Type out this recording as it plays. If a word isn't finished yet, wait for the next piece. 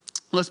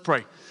Let's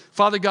pray.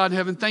 Father God in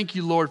heaven, thank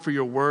you, Lord, for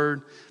your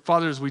word.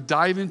 Father, as we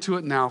dive into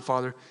it now,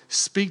 Father,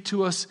 speak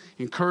to us,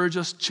 encourage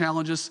us,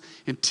 challenge us,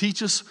 and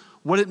teach us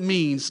what it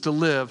means to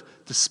live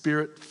the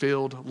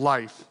Spirit-filled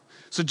life.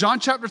 So John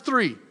chapter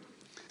 3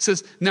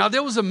 says, now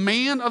there was a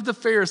man of the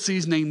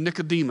Pharisees named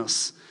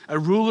Nicodemus, a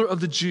ruler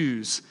of the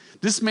Jews.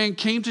 This man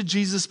came to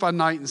Jesus by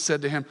night and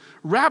said to him,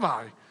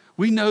 Rabbi,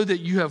 we know that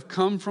you have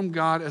come from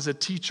God as a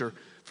teacher,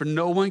 for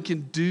no one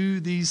can do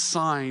these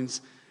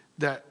signs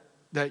that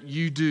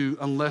you do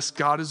unless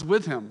God is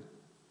with him.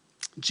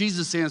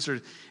 Jesus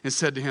answered and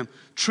said to him,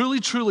 truly,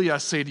 truly, I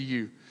say to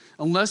you,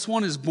 unless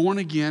one is born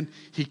again,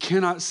 he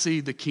cannot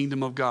see the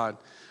kingdom of God.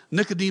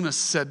 Nicodemus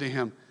said to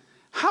him,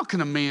 how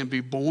can a man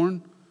be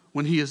born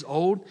when he is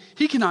old?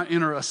 He cannot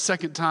enter a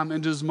second time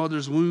into his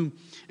mother's womb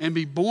and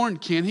be born,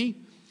 can he?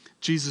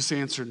 Jesus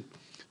answered,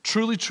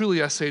 truly,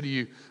 truly, I say to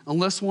you,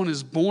 unless one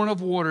is born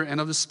of water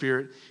and of the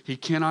Spirit, he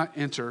cannot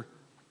enter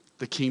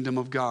the kingdom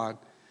of God.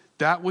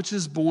 That which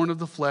is born of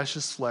the flesh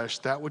is flesh.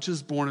 That which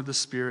is born of the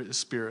Spirit is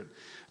spirit.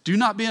 Do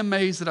not be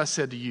amazed that I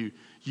said to you,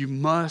 you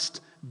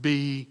must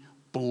be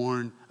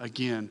born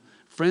again.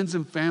 Friends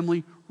and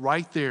family,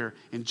 right there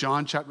in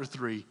John chapter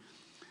 3,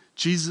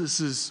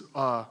 Jesus'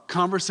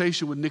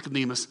 conversation with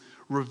Nicodemus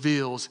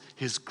reveals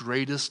his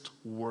greatest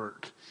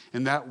work.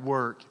 And that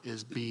work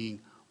is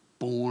being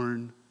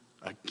born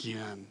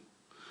again.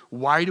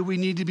 Why do we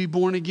need to be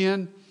born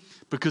again?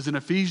 Because in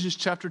Ephesians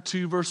chapter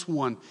 2, verse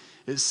 1,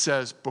 it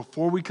says,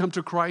 before we come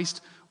to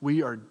Christ,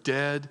 we are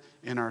dead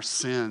in our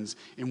sins.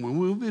 And when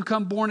we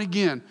become born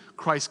again,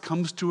 Christ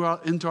comes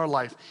into our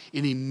life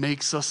and he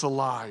makes us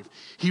alive.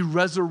 He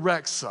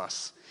resurrects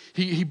us.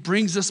 He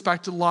brings us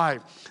back to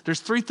life. There's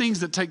three things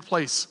that take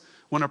place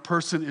when a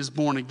person is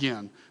born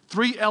again.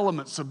 Three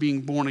elements of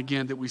being born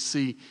again that we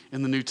see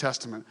in the New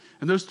Testament.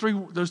 And those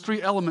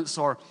three elements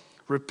are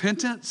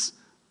repentance,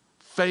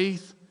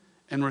 faith,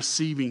 and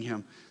receiving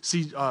him.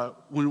 See,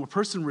 when a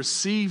person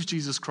receives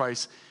Jesus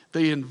Christ,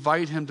 they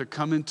invite him to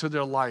come into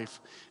their life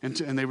and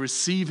they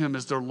receive him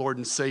as their Lord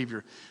and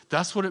Savior.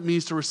 That's what it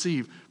means to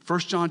receive. 1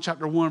 John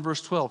chapter 1,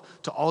 verse 12,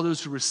 to all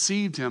those who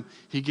received him,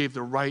 he gave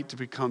the right to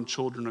become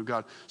children of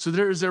God. So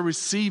there is their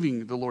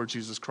receiving the Lord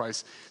Jesus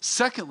Christ.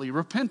 Secondly,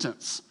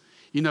 repentance.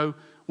 You know,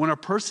 when a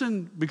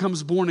person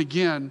becomes born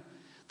again,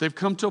 they've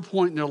come to a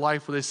point in their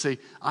life where they say,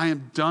 I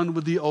am done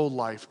with the old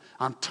life.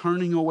 I'm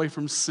turning away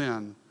from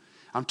sin.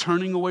 I'm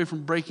turning away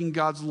from breaking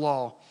God's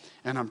law,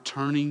 and I'm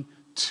turning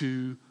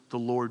to the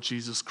Lord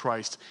Jesus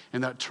Christ.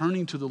 And that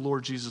turning to the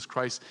Lord Jesus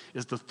Christ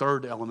is the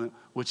third element,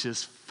 which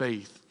is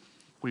faith.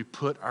 We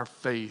put our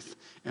faith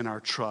and our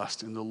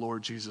trust in the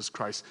Lord Jesus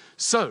Christ.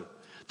 So,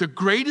 the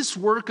greatest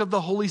work of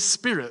the Holy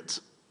Spirit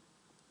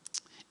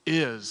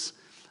is,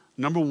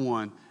 number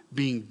one,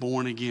 being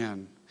born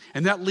again.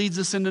 And that leads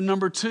us into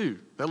number two.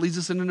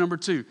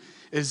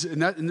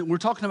 And we're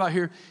talking about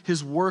here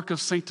his work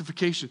of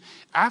sanctification.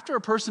 After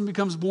a person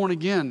becomes born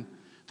again,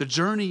 the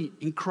journey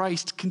in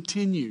Christ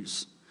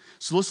continues.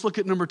 So let's look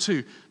at number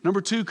two.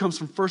 Number two comes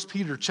from 1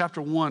 Peter chapter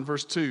 1,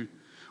 verse 2,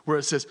 where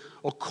it says,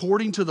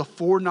 according to the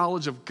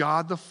foreknowledge of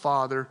God the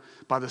Father,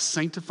 by the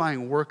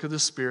sanctifying work of the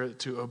Spirit,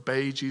 to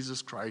obey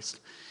Jesus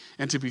Christ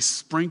and to be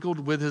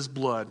sprinkled with his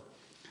blood.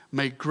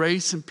 May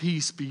grace and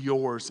peace be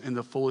yours in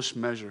the fullest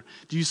measure.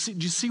 Do you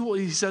see what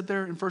he said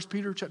there in 1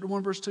 Peter chapter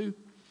 1, verse 2?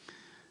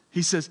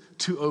 He says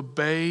to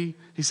obey,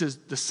 he says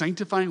the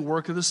sanctifying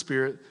work of the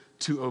Spirit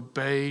to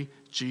obey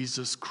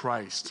Jesus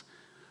Christ.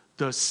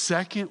 The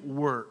second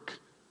work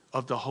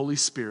of the Holy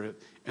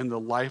Spirit in the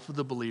life of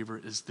the believer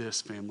is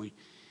this, family.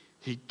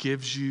 He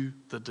gives you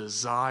the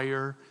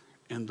desire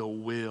and the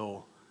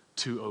will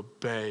to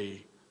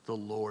obey the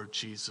Lord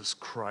Jesus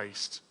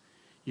Christ.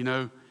 You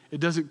know, it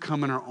doesn't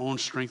come in our own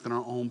strength and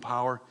our own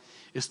power.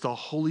 It's the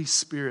Holy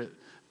Spirit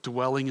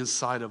dwelling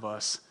inside of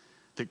us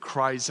that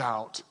cries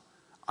out,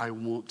 I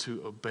want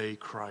to obey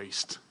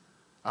Christ.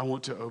 I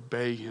want to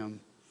obey him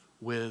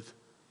with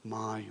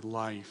my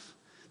life.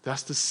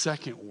 That's the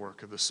second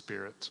work of the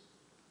Spirit.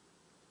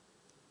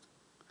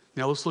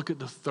 Now let's look at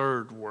the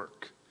third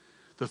work.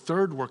 The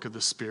third work of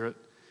the Spirit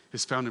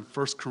is found in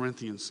 1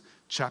 Corinthians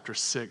chapter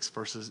 6,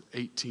 verses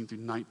 18 through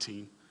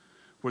 19,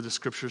 where the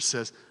scripture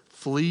says,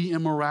 flee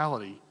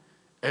immorality.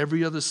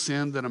 Every other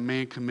sin that a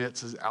man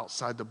commits is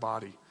outside the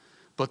body,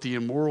 but the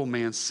immoral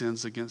man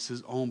sins against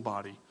his own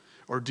body.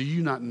 Or do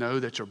you not know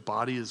that your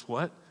body is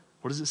what?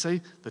 What does it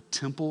say? The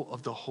temple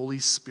of the Holy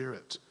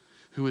Spirit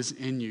who is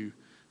in you,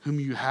 whom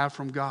you have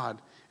from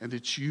God, and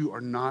that you are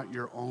not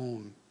your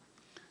own.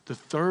 The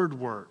third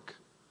work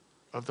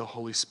of the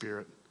Holy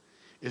Spirit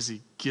is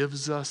he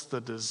gives us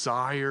the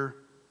desire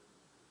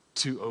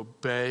to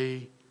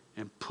obey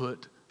and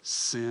put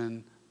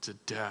sin to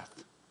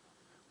death.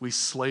 We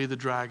slay the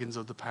dragons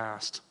of the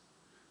past.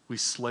 We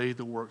slay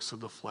the works of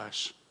the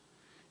flesh.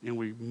 And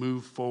we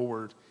move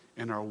forward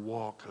in our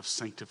walk of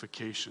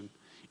sanctification.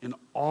 And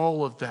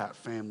all of that,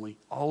 family,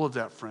 all of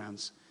that,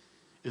 friends,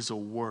 is a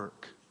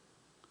work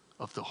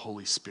of the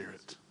Holy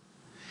Spirit.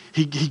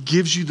 He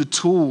gives you the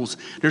tools.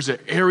 There's an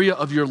area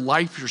of your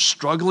life you're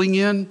struggling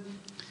in,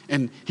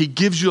 and he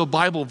gives you a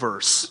Bible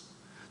verse.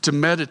 to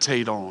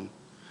meditate on.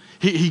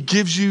 He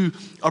gives you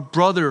a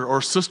brother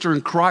or sister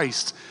in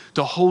Christ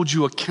to hold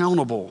you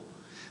accountable.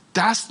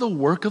 That's the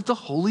work of the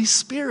Holy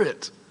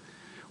Spirit.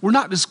 We're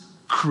not just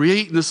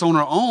creating this on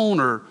our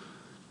own,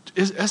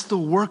 that's the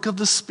work of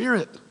the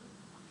Spirit.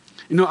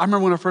 I remember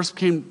when I first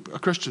became a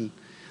Christian,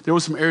 there were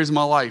some areas in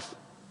my life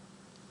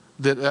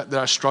that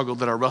I struggled,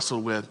 that I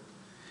wrestled with.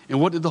 And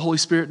what did the Holy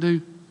Spirit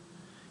do?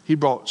 He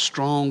brought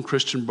strong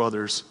Christian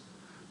brothers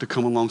to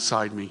come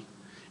alongside me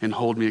and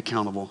hold me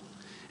accountable.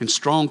 And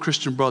strong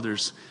Christian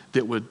brothers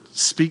that would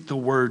speak the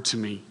word to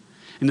me.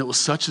 And it was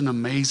such an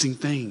amazing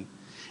thing.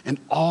 And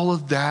all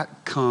of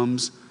that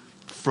comes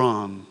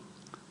from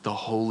the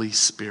Holy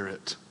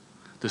Spirit,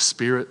 the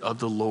Spirit of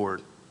the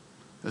Lord.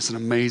 That's an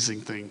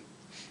amazing thing.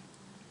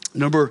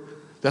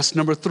 That's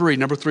number 3.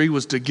 Number 3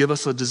 was to give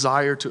us a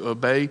desire to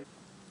obey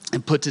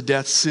and put to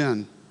death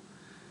sin.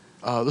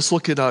 Let's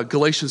look at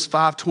Galatians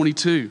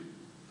 5:22.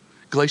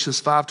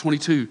 Galatians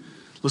 5:22.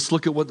 Let's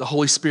look at what the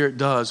Holy Spirit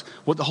does,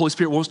 what the Holy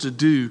Spirit wants to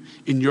do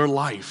in your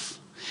life.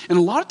 And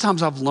a lot of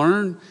times I've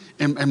learned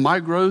in my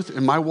growth,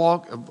 in my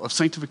walk of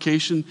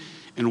sanctification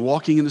and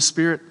walking in the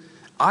Spirit,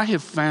 I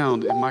have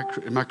found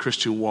in my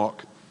Christian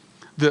walk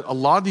that a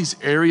lot of these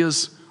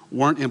areas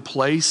weren't in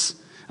place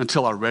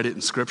until I read it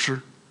in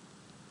Scripture.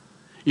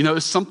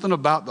 It's something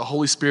about the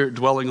Holy Spirit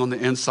dwelling on the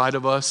inside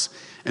of us,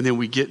 and then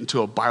we get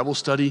into a Bible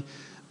study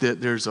that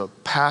there's a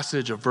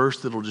passage, a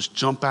verse that'll just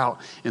jump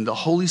out, and the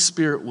Holy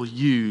Spirit will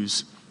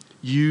use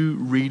you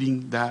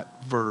reading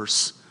that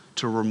verse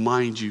to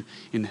remind you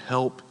and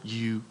help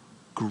you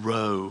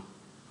grow.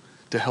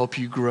 To help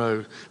you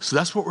grow. So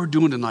that's what we're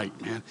doing tonight,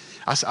 man.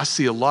 I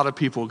see a lot of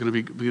people going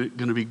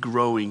to be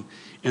growing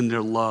in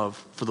their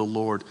love for the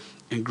Lord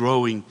and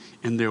growing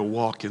in their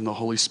walk in the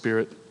Holy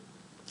Spirit.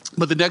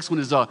 But the next one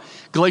is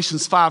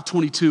Galatians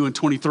 5:22 and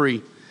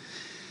 23.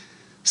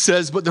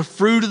 Says, but the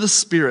fruit of the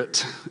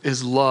Spirit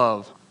is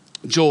love,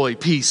 joy,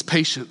 peace,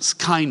 patience,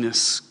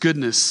 kindness,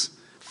 goodness,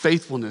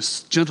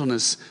 faithfulness,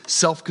 gentleness,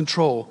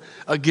 self-control.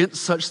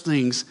 Against such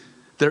things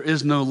there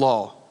is no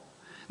law.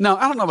 Now,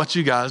 I don't know about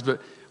you guys, but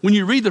when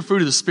you read the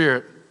fruit of the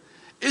Spirit,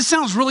 it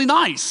sounds really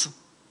nice.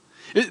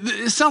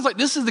 It sounds like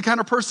this is the kind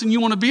of person you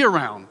want to be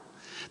around.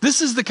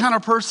 This is the kind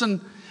of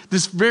person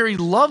that's very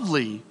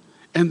lovely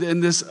and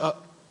this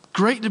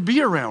great to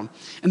be around.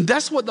 And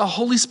that's what the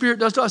Holy Spirit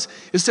does to us.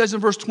 It says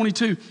in verse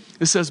 22,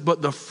 it says,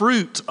 but the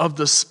fruit of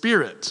the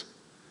Spirit.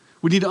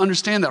 We need to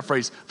understand that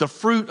phrase, the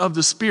fruit of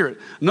the Spirit.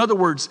 In other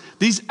words,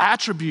 these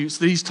attributes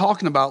that he's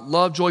talking about,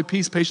 love, joy,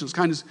 peace, patience,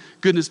 kindness,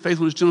 goodness,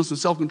 faithfulness, gentleness, and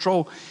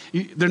self-control,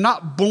 they're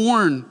not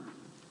born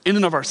in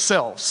and of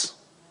ourselves.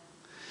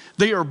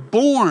 They are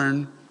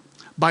born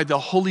by the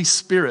Holy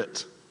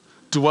Spirit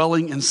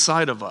dwelling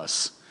inside of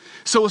us.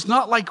 So it's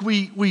not like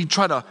we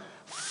try to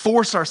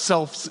force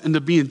ourselves into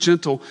being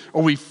gentle,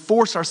 or we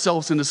force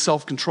ourselves into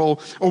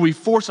self-control, or we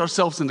force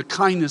ourselves into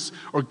kindness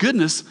or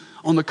goodness.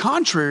 On the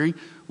contrary,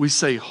 we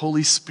say,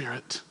 Holy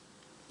Spirit,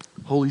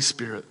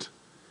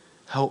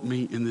 help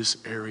me in this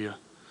area.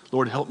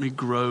 Lord, help me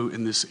grow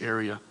in this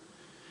area.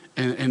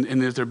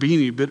 And if there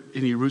be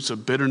any roots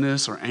of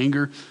bitterness or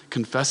anger,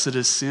 confess it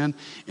as sin,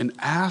 and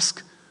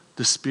ask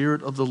the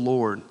Spirit of the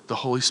Lord, the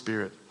Holy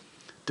Spirit,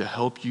 to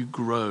help you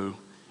grow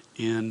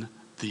in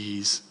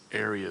these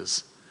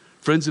areas.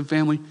 Friends and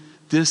family,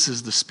 this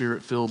is the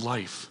Spirit-filled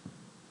life.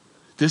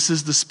 This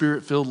is the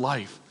Spirit-filled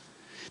life.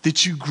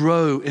 That you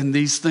grow in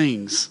these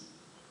things.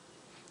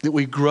 That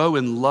we grow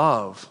in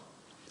love.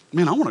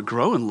 Man, I want to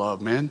grow in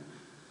love, man.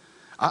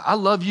 I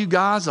love you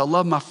guys. I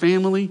love my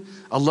family.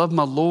 I love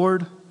my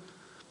Lord.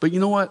 But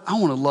you know what? I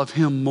want to love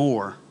him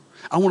more.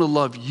 I want to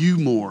love you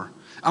more.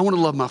 I want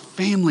to love my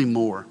family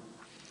more.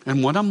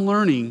 And what I'm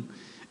learning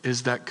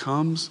is that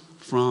comes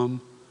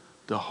from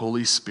the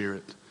Holy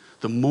Spirit.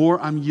 The more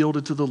I'm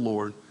yielded to the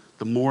Lord,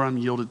 the more I'm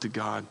yielded to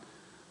God,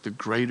 the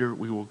greater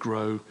we will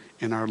grow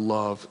in our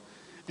love.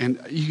 And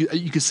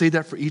you can say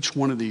that for each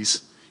one of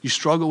these. You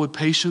struggle with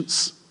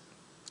patience.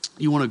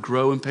 You want to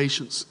grow in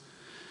patience.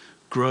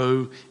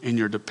 Grow in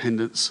your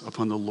dependence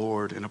upon the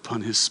Lord and upon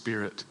his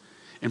Spirit.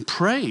 And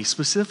pray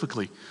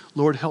specifically,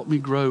 Lord, help me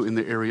grow in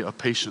the area of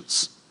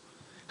patience.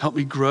 Help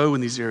me grow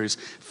in these areas.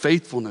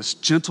 Faithfulness,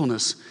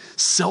 gentleness,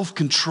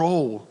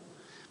 self-control.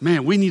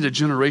 Man, we need a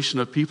generation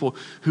of people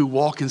who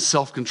walk in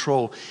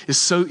self-control. It's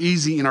so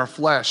easy in our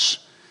flesh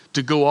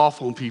to go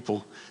off on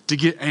people, to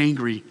get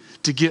angry,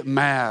 to get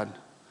mad,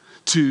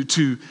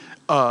 to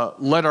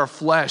let our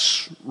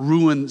flesh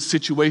ruin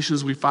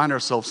situations we find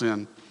ourselves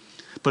in.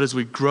 But as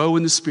we grow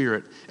in the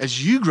Spirit,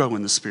 as you grow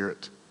in the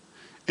Spirit,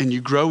 and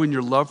you grow in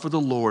your love for the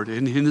Lord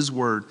and in his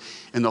word,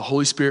 and the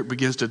Holy Spirit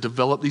begins to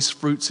develop these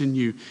fruits in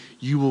you,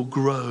 you will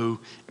grow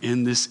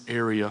in this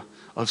area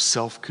of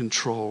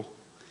self-control.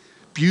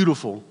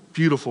 Beautiful,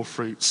 beautiful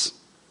fruits.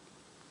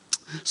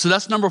 So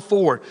that's number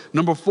 4.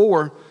 Number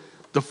 4,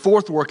 the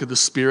fourth work of the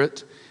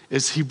Spirit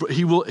is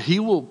he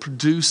will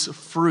produce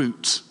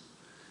fruit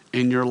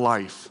in your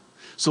life.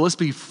 So let's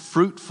be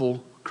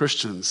fruitful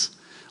Christians.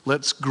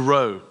 Let's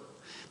grow.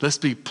 Let's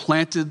be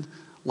planted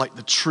like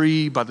the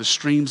tree by the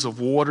streams of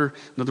water.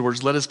 In other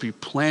words, let us be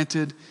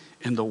planted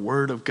in the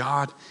Word of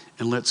God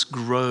and let's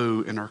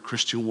grow in our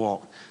Christian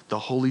walk. The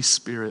Holy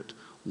Spirit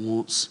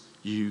wants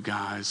you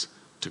guys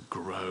to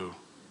grow.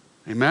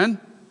 Amen?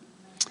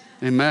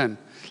 Amen.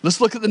 Let's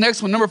look at the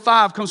next one. Number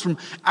 5 comes from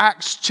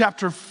Acts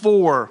chapter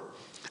 4.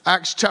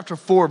 Acts chapter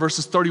 4,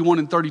 verses 31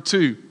 and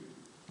 32.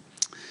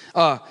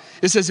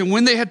 It says, and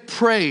when they had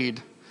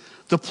prayed,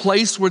 the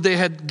place where they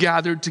had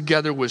gathered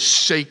together was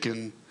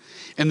shaken,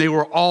 and they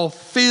were all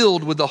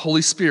filled with the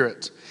Holy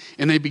Spirit.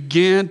 And they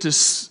began to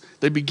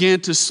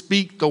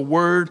speak the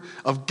word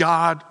of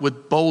God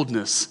with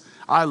boldness.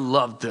 I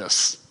love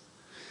this.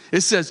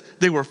 It says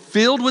they were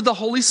filled with the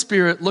Holy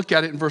Spirit. Look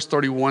at it in verse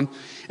 31.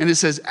 And it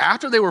says,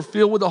 after they were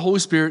filled with the Holy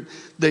Spirit,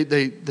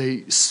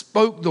 they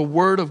spoke the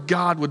word of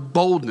God with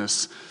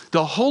boldness.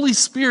 The Holy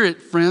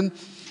Spirit, friend,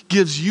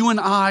 gives you and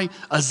I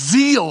a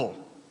zeal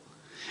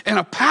and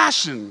a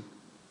passion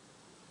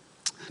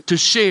to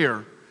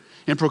share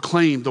and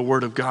proclaim the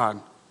word of God.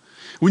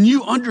 When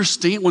you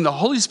understand, when the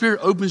Holy Spirit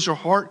opens your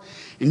heart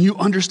and you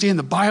understand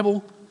the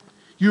Bible,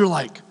 you're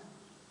like,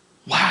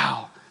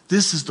 wow,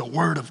 this is the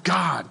word of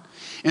God.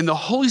 And the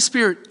Holy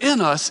Spirit in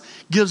us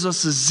gives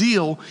us a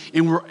zeal,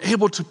 and we're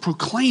able to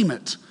proclaim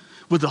it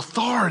with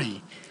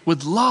authority,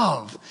 with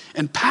love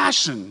and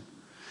passion,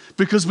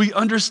 because we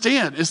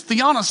understand. It's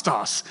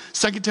theopneustos,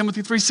 2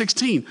 Timothy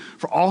 3:16.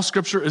 For all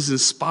scripture is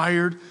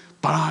inspired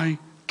by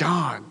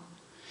God.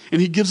 And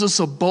he gives us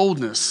a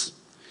boldness.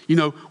 You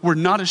know, we're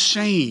not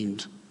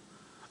ashamed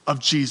of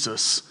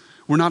Jesus.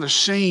 We're not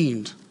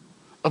ashamed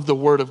of the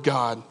word of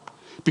God,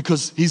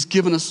 because he's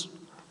given us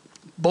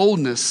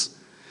boldness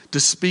to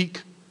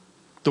speak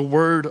the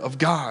word of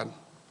God.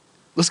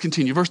 Let's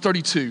continue. Verse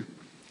 32.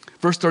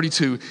 Verse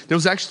 32.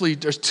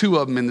 There's 2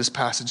 of them in this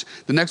passage.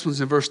 The next one's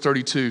in verse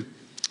 32.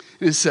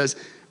 And it says,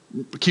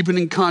 keep it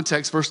in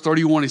context, verse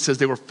 31, it says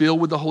they were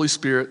filled with the Holy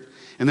Spirit.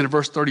 And then in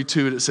verse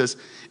 32, it says,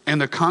 and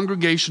the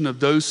congregation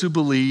of those who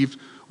believed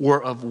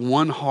were of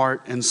one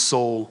heart and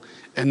soul,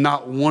 and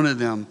not one of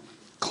them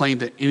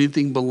claimed that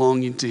anything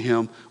belonging to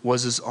him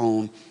was his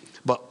own,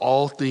 but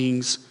all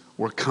things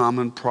were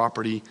common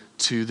property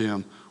to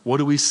them. What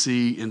do we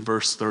see in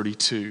verse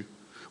 32?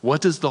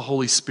 What does the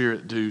Holy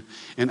Spirit do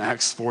in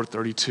Acts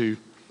 4:32? You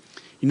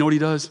know what he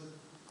does?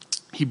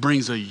 He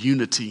brings a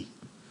unity,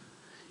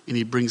 and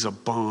he brings a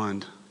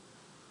bond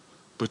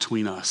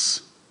between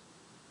us.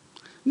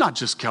 Not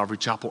just Calvary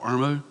Chapel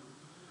Irmo,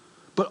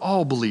 but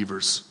all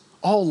believers,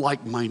 all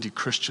like-minded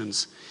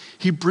Christians.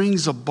 He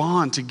brings a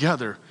bond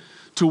together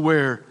to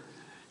where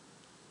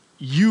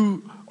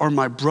you are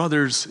my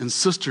brothers and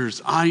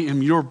sisters. I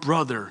am your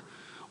brother.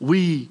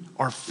 We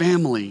are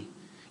family,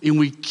 and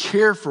we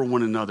care for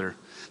one another.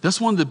 That's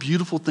one of the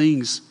beautiful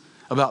things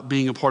about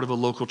being a part of a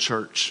local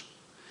church,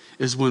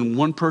 is when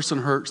one person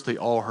hurts, they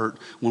all hurt.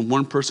 When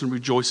one person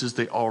rejoices,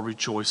 they all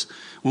rejoice.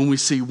 When we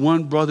see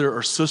one brother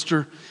or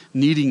sister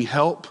needing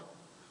help,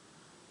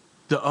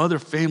 the other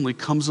family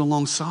comes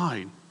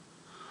alongside.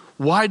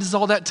 Why does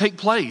all that take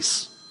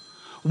place?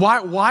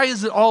 Why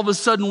is it all of a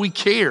sudden we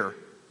care?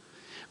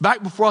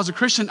 Back before I was a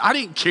Christian, I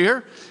didn't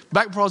care.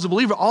 Back before I was a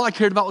believer, all I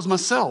cared about was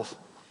myself.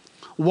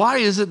 Why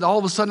is it that all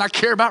of a sudden I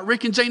care about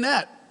Rick and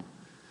Janette?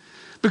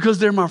 Because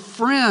they're my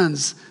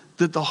friends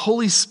that the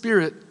Holy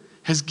Spirit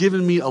has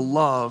given me a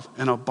love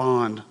and a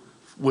bond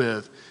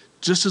with,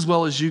 just as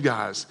well as you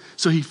guys.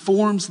 So he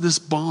forms this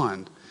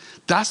bond.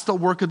 That's the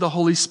work of the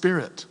Holy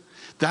Spirit.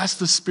 That's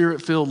the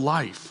Spirit-filled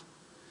life,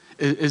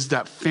 is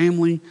that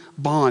family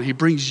bond. He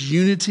brings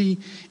unity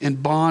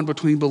and bond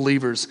between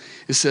believers.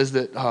 It says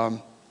that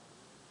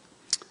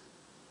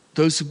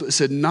those who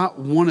said not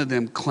one of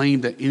them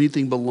claimed that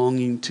anything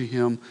belonging to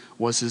him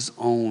was his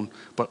own,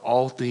 but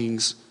all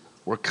things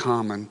were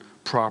common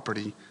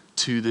property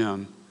to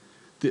them.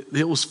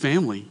 It was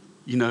family.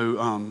 You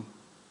know,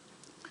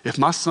 if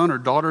my son or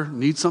daughter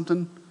needs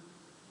something,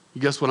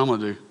 you guess what I'm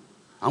going to do?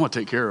 I'm going to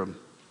take care of them.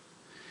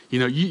 You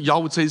know,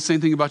 y'all would say the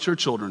same thing about your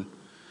children,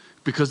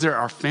 because they're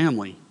our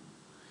family.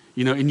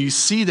 You know, and you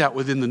see that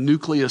within the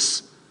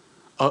nucleus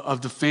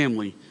of the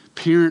family.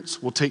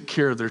 Parents will take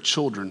care of their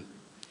children.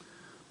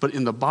 But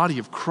in the body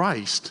of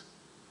Christ,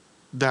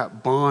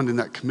 that bond and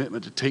that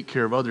commitment to take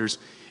care of others,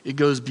 it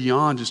goes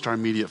beyond just our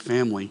immediate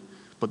family.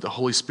 But the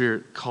Holy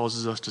Spirit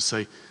causes us to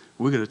say,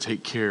 we're going to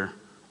take care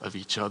of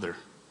each other.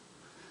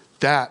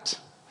 That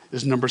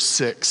is number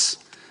 6.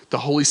 The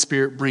Holy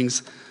Spirit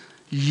brings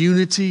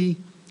unity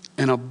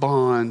and a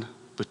bond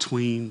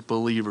between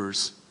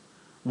believers.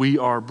 We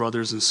are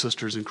brothers and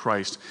sisters in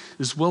Christ,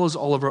 as well as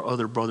all of our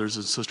other brothers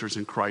and sisters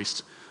in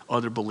Christ,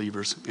 other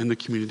believers in the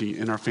community,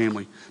 in our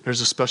family.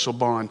 There's a special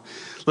bond.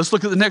 Let's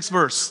look at the next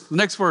verse. The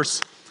next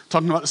verse,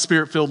 talking about the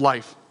Spirit-filled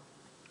life,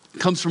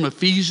 comes from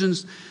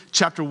Ephesians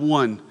chapter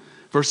 1,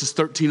 verses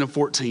 13 and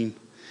 14.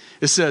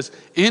 It says,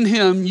 in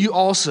him you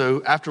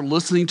also, after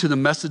listening to the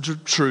message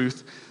of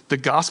truth, the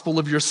gospel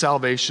of your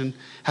salvation,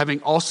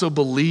 having also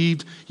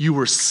believed, you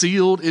were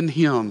sealed in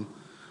him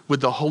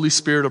with the Holy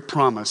Spirit of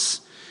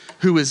promise,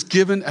 who is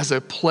given as a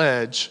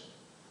pledge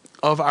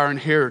of our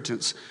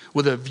inheritance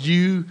with a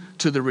view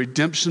to the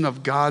redemption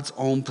of God's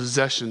own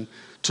possession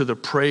to the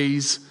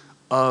praise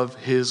of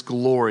his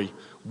glory.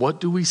 What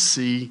do we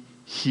see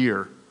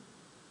here?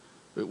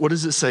 What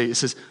does it say? It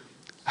says,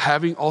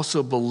 having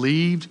also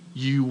believed,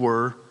 you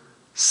were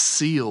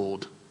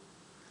sealed.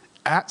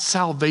 At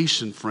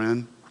salvation,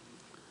 friend,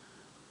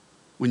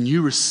 when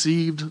you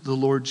received the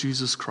Lord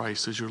Jesus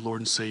Christ as your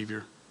Lord and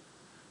Savior,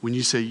 when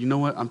you say, you know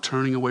what, I'm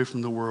turning away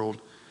from the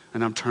world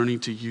and I'm turning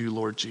to you,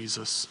 Lord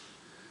Jesus.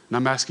 And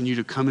I'm asking you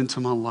to come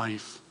into my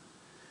life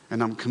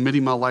and I'm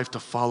committing my life to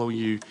follow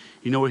you.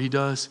 You know what he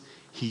does?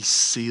 He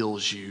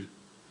seals you.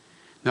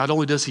 Not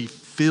only does he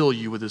fill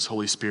you with his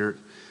Holy Spirit,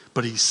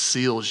 but he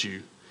seals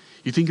you.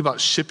 You think about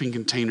shipping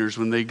containers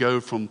when they go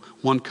from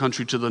one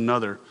country to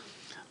another.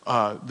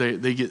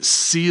 They get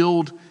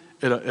sealed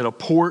at a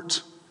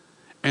port,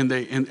 and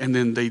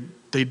then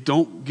they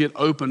don't get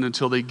open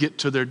until they get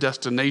to their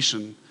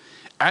destination.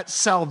 At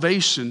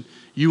salvation,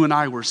 you and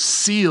I were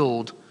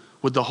sealed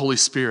with the Holy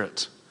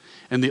Spirit.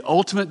 And the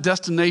ultimate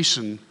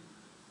destination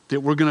that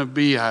we're going to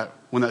be at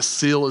when that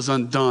seal is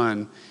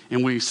undone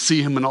and we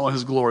see him in all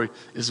his glory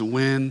is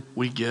when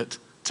we get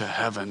to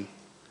heaven.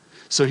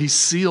 So he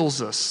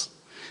seals us.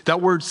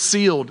 That word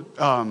sealed,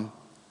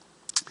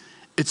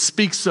 it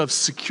speaks of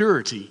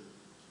security.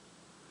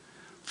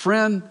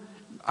 Friend,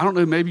 I don't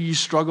know, maybe you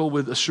struggle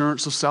with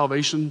assurance of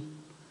salvation.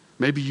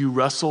 Maybe you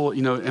wrestle,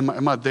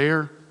 am I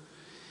there?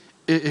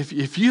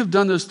 If you have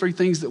done those three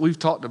things that we've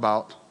talked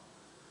about,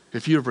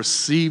 if you have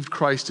received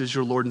Christ as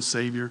your Lord and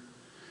Savior,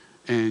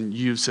 and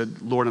you've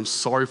said, Lord, I'm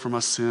sorry for my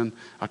sin,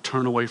 I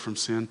turn away from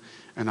sin,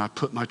 and I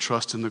put my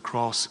trust in the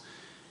cross,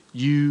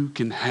 you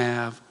can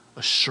have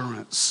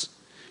assurance.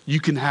 You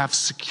can have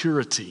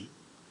security,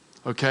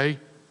 okay?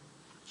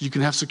 You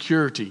can have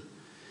security.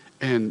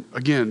 And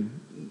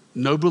again,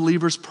 no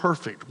believer's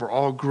perfect. We're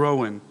all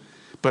growing.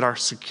 But our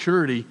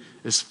security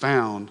is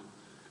found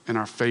in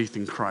our faith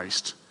in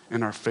Christ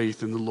and our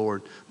faith in the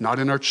Lord. Not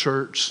in our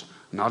church,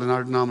 not in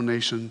our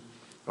denomination,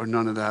 or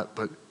none of that,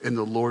 but in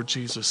the Lord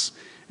Jesus,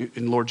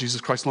 in Lord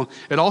Jesus Christ alone.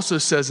 It also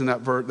says in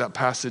that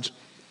passage,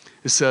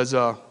 it says,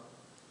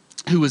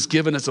 who was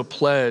given as a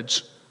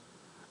pledge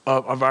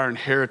of our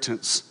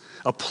inheritance.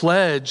 A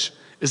pledge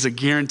is a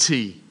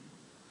guarantee.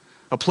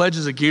 A pledge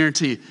is a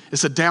guarantee.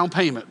 It's a down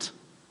payment.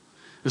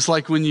 It's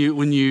like when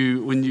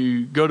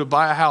you go to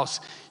buy a house,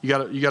 you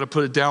got to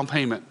put a down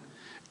payment.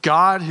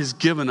 God has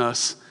given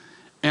us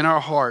in our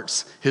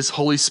hearts his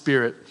Holy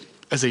Spirit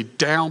as a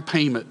down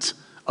payment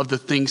of the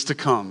things to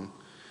come.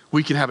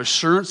 We can have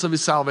assurance of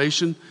his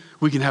salvation.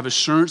 We can have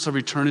assurance of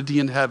eternity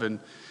in heaven.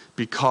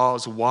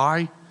 Because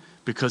why?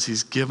 Because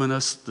he's given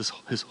us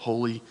his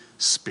Holy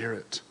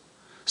Spirit.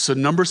 So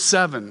number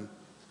 7,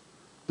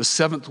 the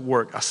seventh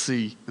work I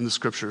see in the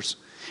scriptures.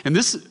 And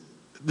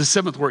the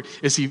seventh work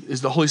is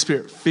the Holy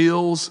Spirit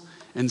fills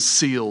and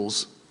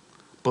seals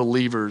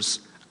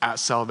believers at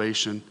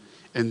salvation.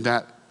 And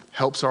that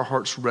helps our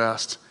hearts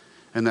rest,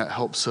 and that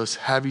helps us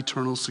have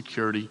eternal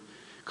security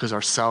because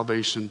our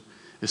salvation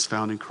is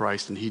found in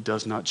Christ and he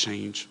does not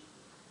change.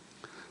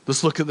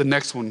 Let's look at the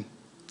next one.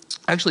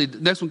 Actually,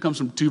 the next one comes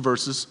from 2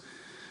 verses,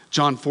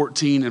 John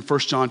 14 and 1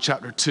 John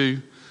chapter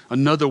 2.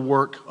 Another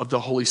work of the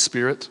Holy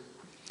Spirit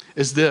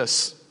is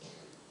this.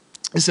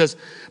 It says,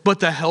 but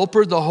the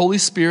Helper, the Holy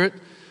Spirit,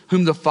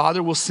 whom the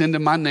Father will send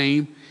in my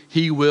name,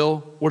 he will,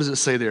 what does it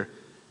say there?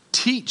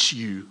 Teach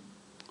you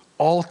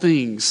all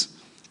things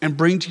and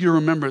bring to your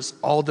remembrance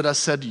all that I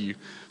said to you.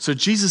 So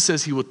Jesus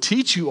says he will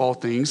teach you all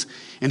things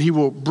and he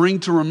will bring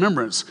to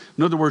remembrance.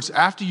 In other words,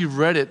 after you've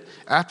read it,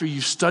 after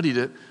you've studied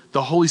it,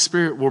 the Holy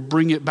Spirit will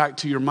bring it back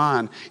to your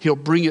mind. He'll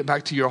bring it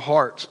back to your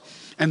heart.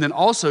 And then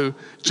also,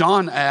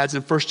 John adds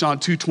in 1 John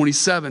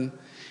 2:27,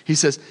 he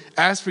says,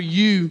 as for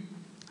you,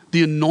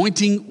 the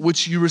anointing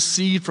which you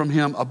received from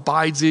him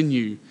abides in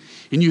you,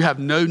 and you have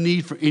no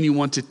need for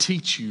anyone to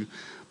teach you.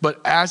 But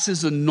as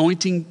his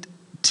anointing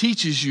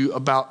teaches you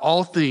about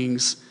all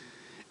things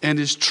and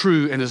is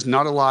true and is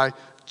not a lie,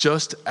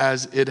 just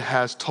as it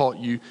has taught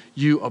you,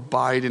 you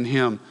abide in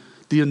him.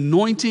 The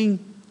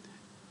anointing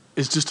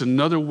is just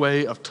another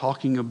way of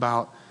talking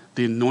about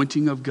the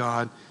anointing of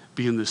God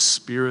being the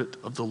Spirit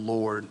of the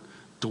Lord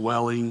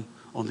dwelling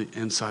on the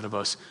inside of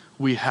us.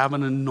 We have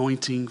an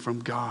anointing from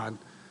God,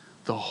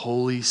 the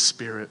Holy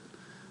Spirit,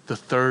 the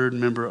third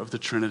member of the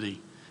Trinity,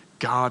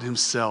 God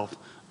himself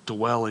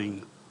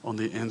dwelling on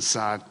the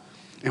inside.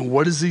 And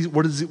what do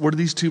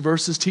these 2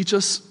 verses teach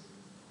us?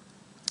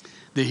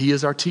 That he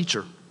is our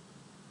teacher.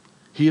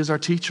 He is our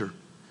teacher.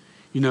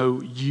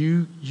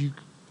 You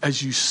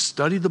as you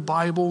study the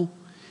Bible,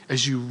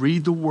 as you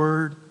read the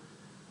Word,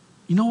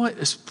 you know what?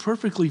 It's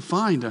perfectly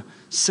fine to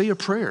say a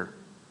prayer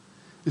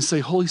and say,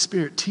 Holy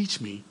Spirit,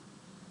 teach me.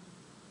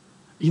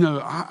 When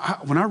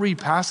I read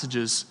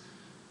passages,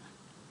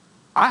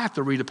 I have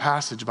to read a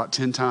passage about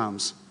 10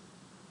 times.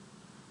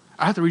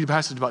 I have to read a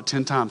passage about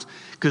 10 times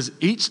because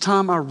each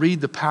time I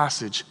read the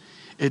passage,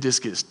 it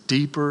just gets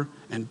deeper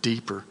and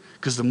deeper.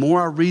 Because the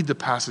more I read the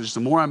passage, the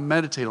more I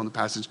meditate on the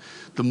passage,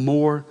 the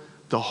more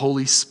the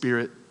Holy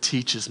Spirit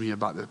teaches me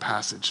about the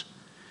passage.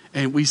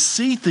 And we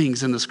see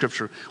things in the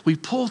scripture. We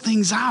pull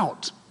things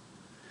out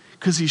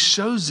because he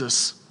shows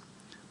us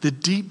the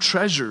deep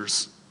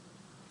treasures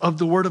of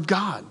the Word of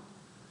God.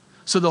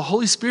 So the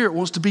Holy Spirit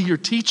wants to be your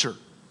teacher.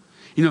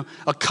 You know,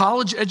 a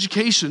college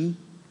education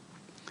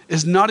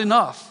is not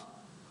enough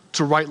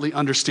to rightly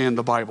understand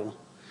the Bible.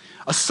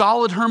 A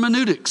solid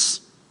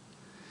hermeneutics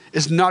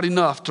is not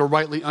enough to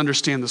rightly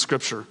understand the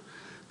scripture.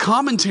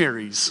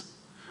 Commentaries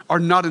are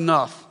not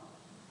enough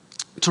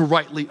to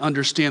rightly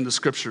understand the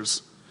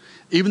scriptures,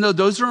 even though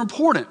those are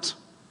important.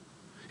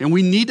 And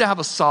we need to have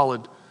a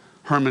solid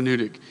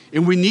hermeneutic,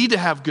 and we need to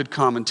have good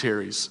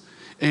commentaries.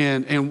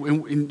 And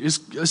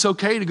it's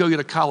okay to go get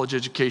a college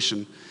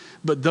education,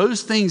 but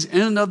those things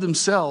in and of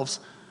themselves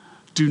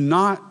do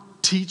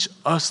not teach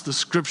us the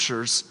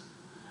scriptures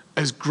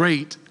as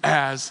great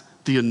as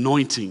the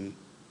anointing,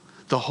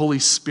 the Holy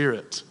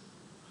Spirit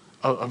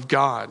of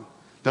God.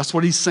 That's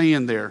what he's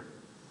saying there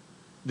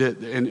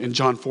that in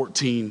John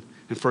 14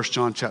 and 1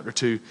 John chapter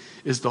 2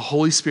 is the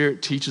Holy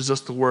Spirit teaches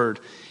us the word.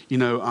 You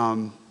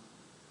know,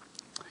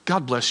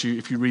 God bless you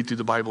if you read through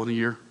the Bible in a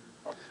year.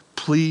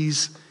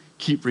 Please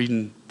keep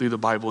reading through the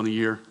Bible in a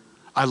year.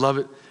 I love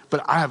it,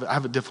 but I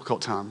have a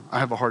difficult time. I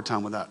have a hard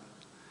time with that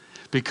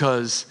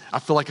because I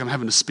feel like I'm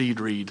having to speed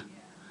read.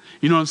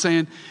 You know what I'm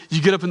saying?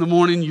 You get up in the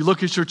morning, you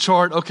look at your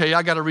chart. Okay,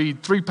 I got to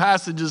read 3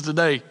 passages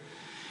today.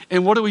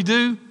 And what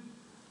do?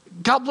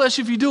 God bless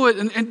you if you do it,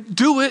 and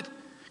do it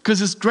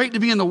because it's great to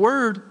be in the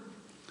Word,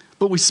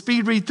 but we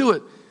speed read through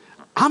it.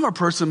 I'm a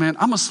person, man,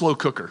 I'm a slow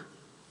cooker.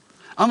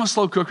 I'm a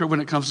slow cooker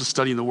when it comes to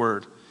studying the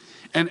Word.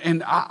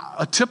 And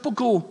a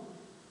typical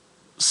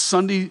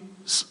Sunday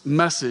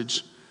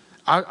message,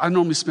 I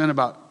normally spend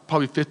about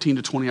probably 15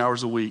 to 20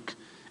 hours a week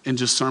in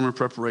just sermon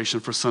preparation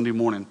for Sunday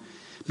morning.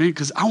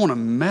 Because I want to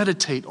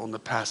meditate on the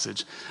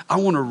passage. I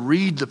want to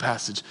read the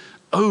passage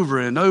over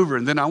and over,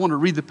 and then I want to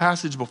read the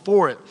passage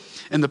before it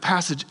and the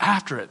passage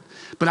after it.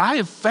 But I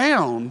have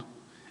found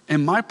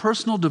in my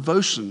personal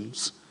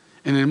devotions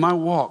and in my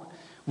walk,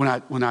 when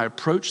I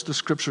approach the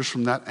scriptures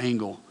from that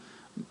angle,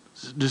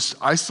 just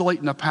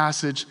isolating a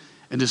passage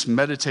and just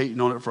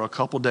meditating on it for a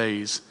couple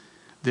days,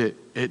 that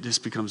it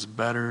just becomes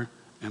better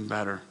and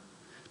better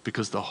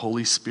because the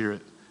Holy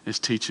Spirit is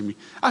teaching me.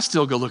 I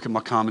still go look at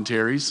my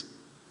commentaries.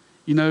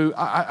 You know,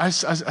 I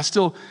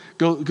still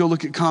go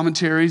look at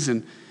commentaries,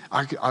 and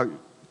I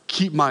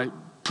keep my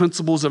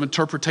principles of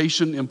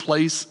interpretation in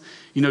place,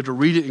 you know, to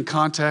read it in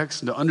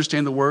context and to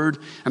understand the word.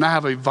 And I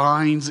have a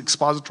Vine's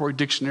expository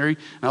dictionary,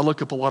 and I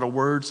look up a lot of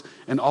words,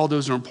 and all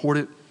those are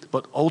important.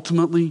 But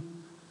ultimately,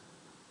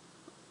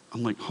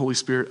 I'm like, Holy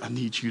Spirit, I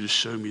need you to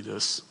show me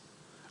this.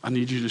 I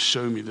need you to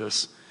show me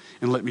this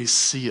and let me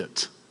see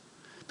it,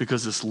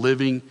 because it's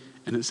living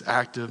and it's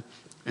active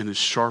and it's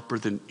sharper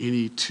than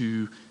any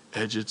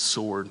two-edged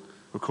sword,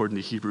 according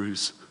to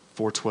Hebrews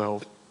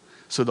 4:12.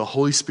 So the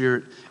Holy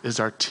Spirit is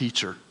our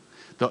teacher.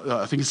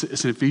 I think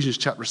it's in Ephesians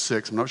chapter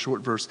 6. I'm not sure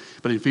what verse,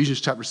 but in Ephesians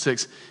chapter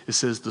 6, it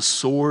says the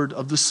sword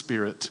of the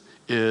Spirit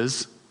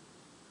is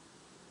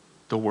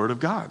the Word of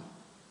God.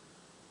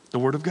 The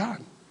Word of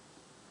God.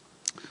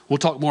 We'll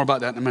talk more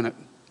about that in a minute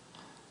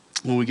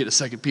when we get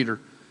to 2 Peter.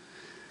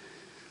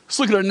 Let's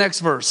look at our next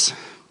verse.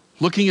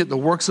 Looking at the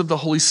works of the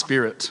Holy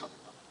Spirit.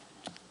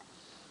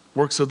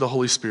 Works of the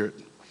Holy Spirit.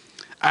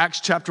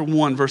 Acts chapter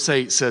 1 verse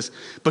 8 says,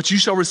 "But you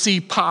shall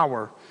receive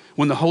power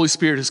when the Holy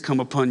Spirit has come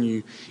upon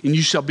you, and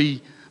you shall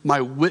be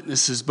my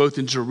witnesses both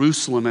in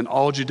Jerusalem and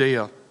all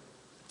Judea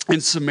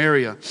and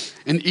Samaria,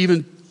 and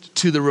even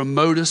to the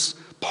remotest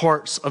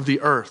parts of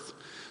the earth."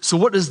 So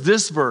what does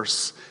this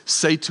verse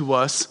say to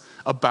us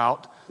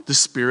about the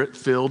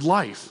Spirit-filled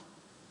life?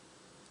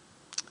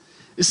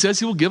 It says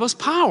he will give us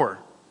power.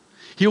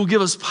 He will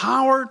give us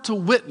power to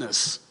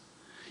witness.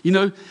 You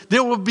know,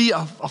 there will be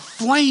a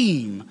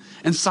flame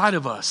inside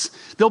of us.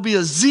 There'll be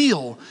a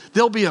zeal.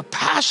 There'll be a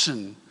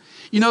passion.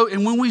 You know,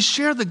 and when we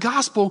share the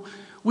gospel,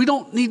 we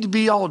don't need to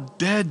be all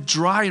dead,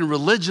 dry, and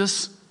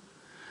religious,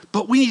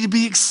 but we need to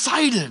be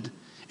excited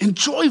and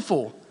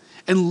joyful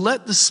and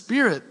let the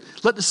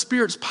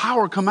Spirit's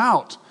power come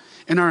out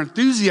and our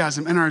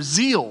enthusiasm and our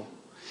zeal.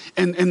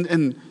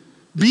 And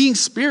being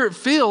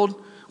Spirit-filled,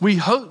 we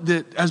hope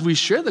that as we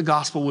share the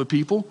gospel with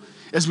people,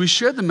 as we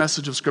share the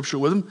message of Scripture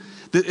with them,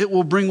 that it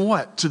will bring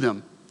what to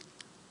them?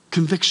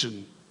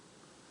 Conviction.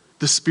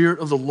 The Spirit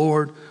of the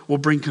Lord will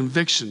bring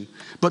conviction.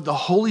 But the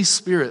Holy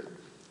Spirit,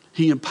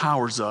 he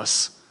empowers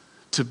us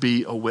to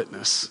be a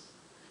witness.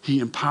 He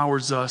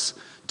empowers us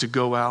to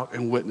go out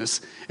and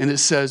witness. And it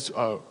says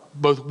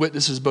both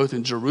witnesses both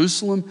in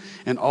Jerusalem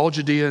and all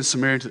Judea and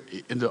Samaria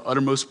in the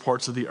uttermost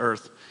parts of the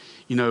earth.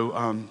 You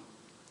know,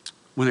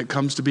 when it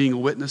comes to being a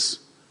witness,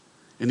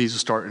 it needs to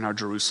start in our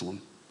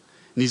Jerusalem.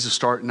 It needs to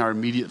start in our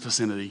immediate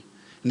vicinity.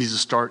 It needs to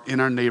start in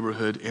our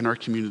neighborhood, in our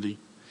community.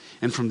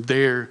 And from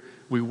there,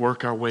 we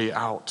work our way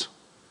out.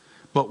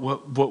 But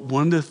what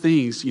one of the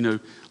things, you know,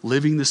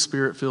 living the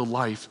Spirit-filled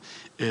life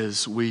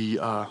is we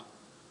got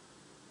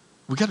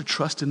to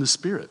trust in the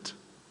Spirit,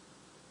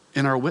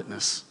 in our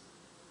witness.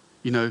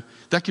 You know,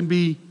 that can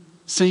be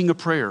saying a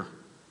prayer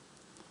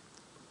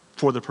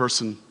for the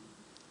person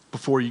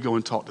before you go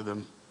and talk to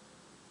them.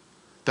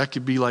 That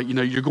could be like,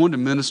 you're going to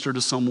minister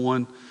to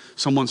someone,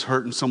 someone's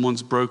hurting,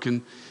 someone's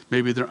broken,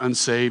 maybe they're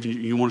unsaved, and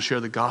you want to share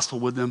the gospel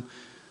with them.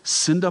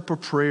 Send up a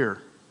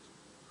prayer.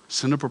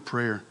 Send up a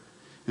prayer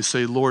and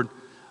say, Lord,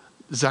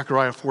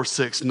 Zechariah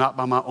 4:6, not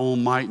by my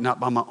own might, not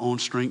by my own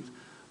strength,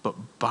 but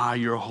by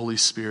your Holy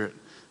Spirit,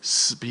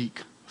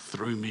 speak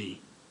through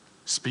me.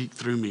 Speak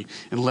through me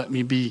and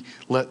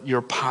let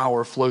your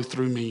power flow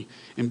through me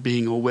in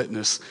being a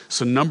witness.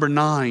 So number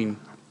 9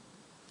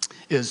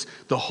 is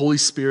the Holy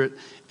Spirit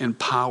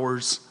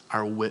empowers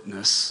our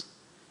witness.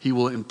 He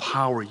will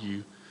empower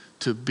you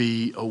to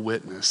be a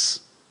witness.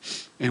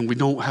 And we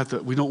don't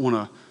want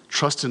to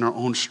trust in our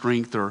own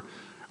strength or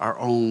our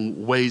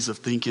own ways of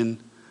thinking.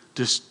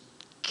 Just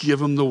give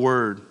them the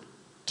word.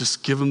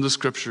 Just give them the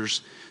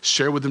scriptures.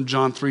 Share with them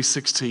John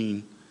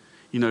 3:16.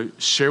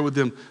 Share with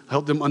them,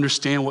 help them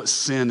understand what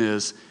sin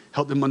is,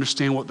 help them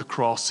understand what the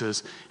cross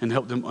is, and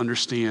help them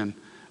understand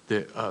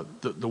the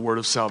word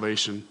of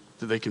salvation,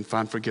 that they can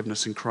find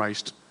forgiveness in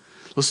Christ.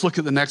 Let's look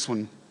at the next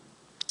one.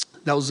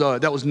 That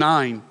was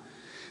 9.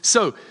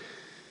 So,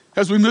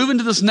 as we move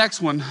into this next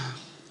one,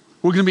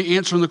 we're going to be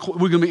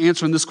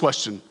answering this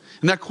question,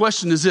 and that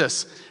question is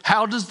this: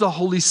 how does the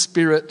Holy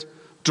Spirit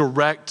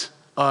direct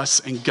us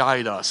and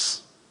guide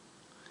us?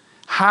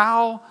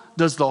 How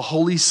does the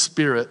Holy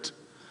Spirit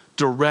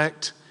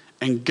direct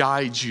and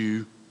guide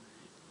you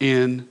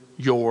in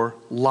your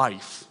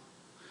life?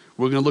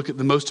 We're going to look at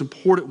the most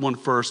important one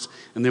first,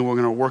 and then we're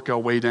going to work our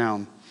way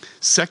down.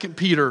 2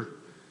 Peter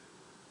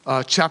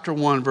chapter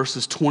 1,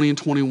 verses 20 and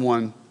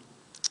 21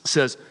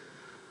 says,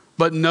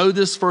 "But know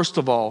this first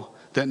of all,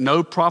 that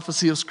no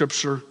prophecy of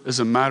Scripture is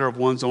a matter of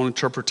one's own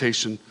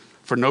interpretation,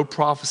 for no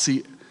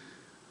prophecy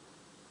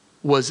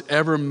was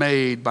ever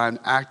made by an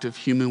act of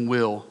human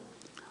will,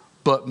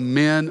 but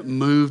men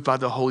moved by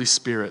the Holy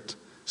Spirit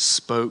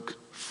spoke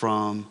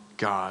from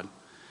God."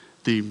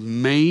 The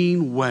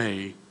main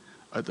way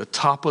at the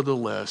top of the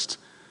list,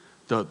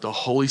 the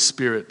Holy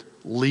Spirit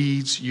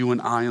leads you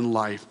and I in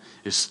life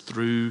is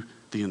through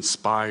the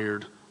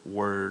inspired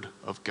Word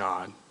of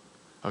God.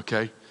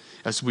 Okay?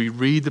 As we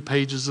read the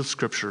pages of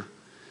Scripture,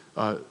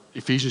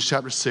 Ephesians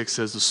chapter 6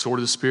 says the sword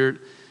of the Spirit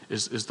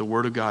is the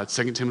Word of God.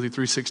 2 Timothy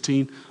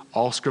 3:16,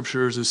 all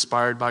Scripture is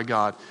inspired by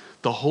God.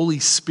 The Holy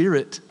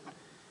Spirit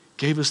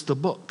gave us the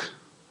book.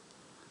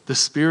 The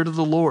Spirit of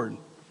the Lord,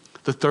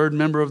 the third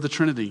member of the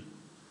Trinity.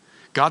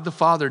 God the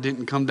Father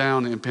didn't come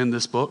down and pen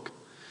this book.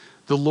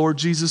 The Lord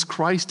Jesus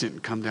Christ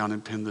didn't come down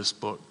and pen this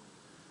book.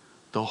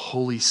 The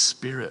Holy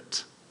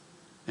Spirit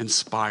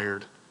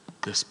inspired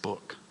this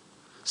book.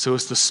 So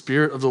it's the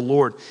Spirit of the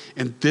Lord.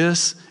 And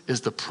this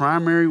is the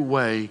primary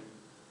way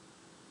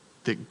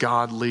that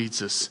God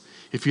leads us.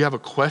 If you have a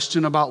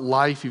question about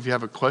life, if you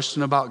have a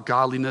question about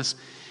godliness,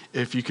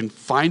 if you can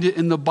find it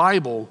in the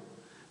Bible,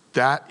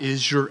 that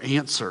is your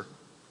answer.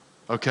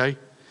 Okay?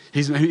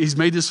 He's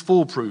made this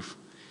foolproof.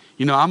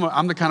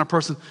 I'm the kind of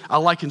person, I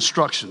like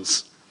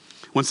instructions.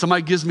 When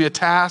somebody gives me a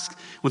task,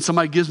 when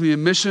somebody gives me a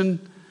mission,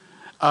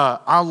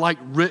 I like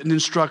written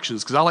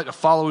instructions because I like to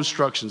follow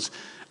instructions.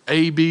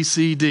 A, B,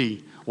 C,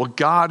 D. Well,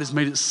 God has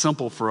made it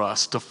simple for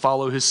us to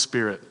follow His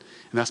Spirit,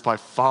 and that's by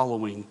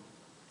following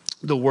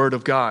the Word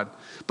of God.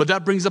 But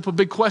that brings up a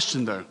big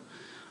question, though.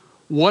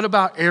 What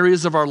about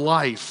areas of our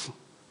life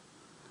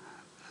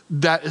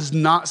that is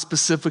not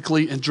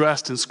specifically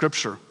addressed in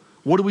Scripture?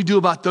 What do we do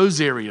about those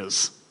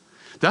areas?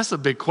 That's a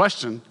big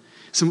question.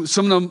 Some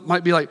of them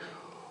might be like,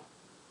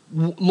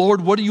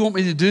 Lord, what do you want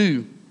me to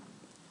do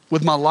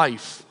with my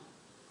life?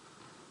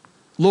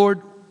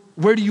 Lord,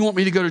 where do you want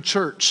me to go to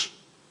church?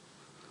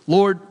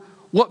 Lord,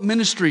 what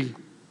ministry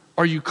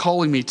are you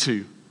calling me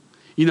to?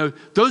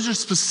 Those are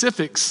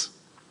specifics.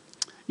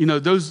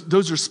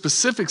 Those are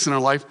specifics in our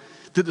life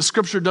that the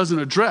Scripture doesn't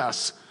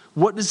address.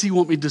 What does He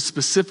want me to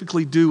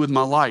specifically do with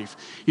my life?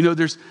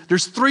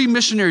 There's 3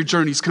 missionary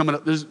journeys coming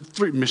up. There's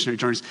 3 missionary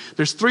journeys.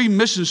 There's 3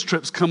 missions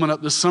trips coming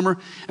up this summer,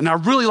 and I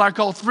really like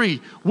all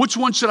 3. Which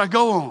one should I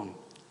go on?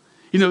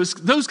 It's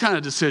those kind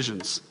of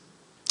decisions.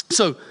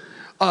 So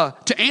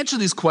to answer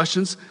these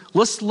questions,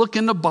 let's look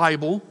in the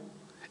Bible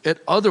at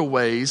other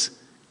ways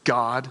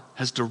God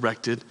has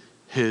directed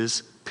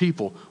His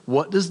people.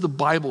 What does the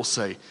Bible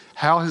say?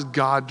 How has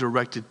God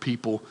directed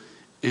people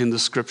in the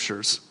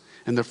Scriptures?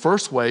 And the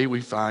first way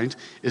we find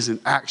is in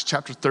Acts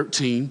chapter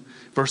 13,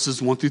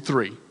 verses 1 through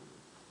 3.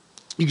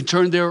 You can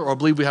turn there, or I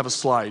believe we have a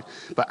slide.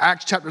 But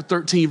Acts chapter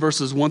 13,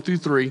 verses 1 through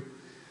 3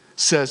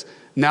 says,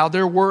 "Now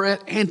there were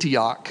at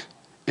Antioch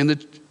in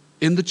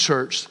the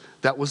church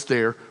that was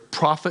there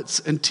prophets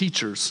and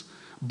teachers,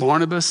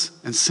 Barnabas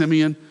and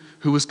Simeon,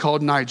 who was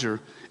called Niger,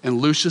 and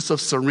Lucius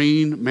of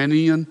Cyrene,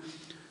 Manaen,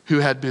 who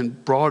had been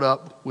brought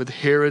up with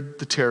Herod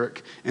the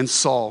Tetrarch, and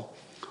Saul.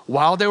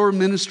 While they were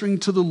ministering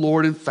to the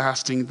Lord and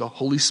fasting, the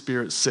Holy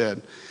Spirit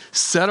said,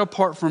 'Set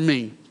apart for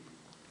me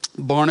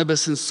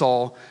Barnabas and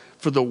Saul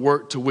for the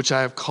work to which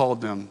I have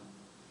called them.'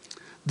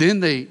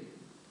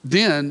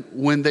 Then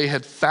when they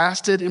had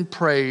fasted and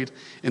prayed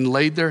and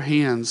laid their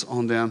hands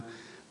on them,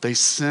 they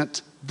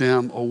sent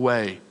them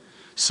away.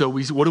 So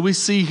what do we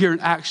see here in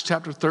Acts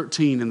chapter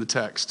 13 in the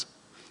text?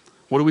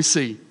 What do we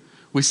see?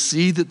 We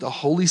see that the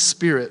Holy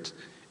Spirit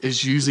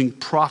is using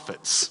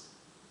prophets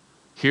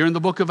here in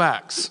the book of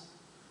Acts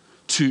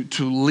to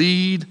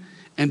lead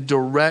and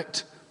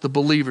direct the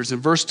believers. In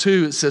verse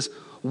 2, it says,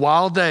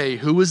 while they,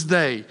 who is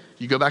they?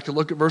 You go back and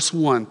look at verse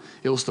 1.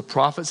 It was the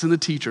prophets and the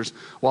teachers.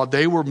 While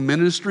they were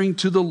ministering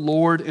to the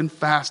Lord and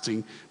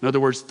fasting. In other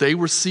words, they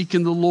were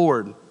seeking the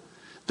Lord.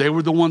 They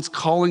were the ones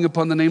calling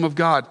upon the name of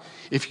God.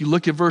 If you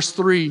look at verse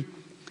 3,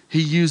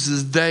 he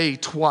uses they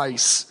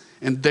twice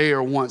and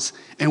there once.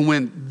 And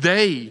when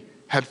they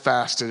had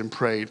fasted and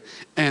prayed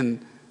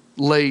and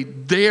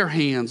laid their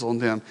hands on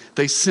them,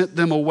 they sent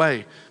them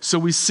away. So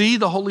we see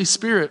the Holy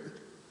Spirit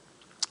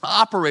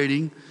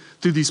operating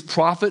through these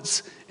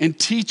prophets and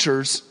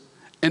teachers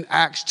in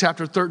Acts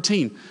chapter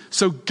 13.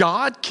 So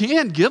God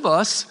can give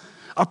us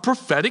a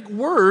prophetic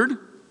word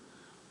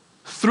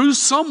through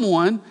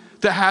someone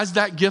that has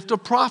that gift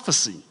of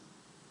prophecy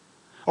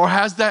or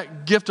has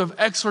that gift of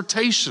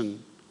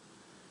exhortation.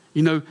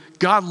 You know,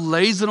 God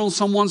lays it on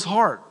someone's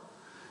heart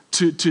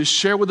to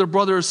share with their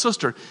brother or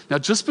sister. Now,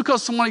 just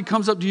because somebody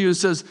comes up to you and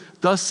says,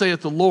 thus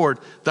saith the Lord,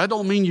 that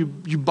don't mean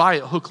you buy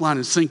it hook, line,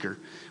 and sinker.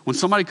 When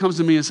somebody comes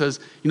to me and says,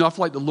 you know, I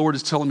feel like the Lord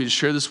is telling me to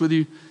share this with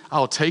you,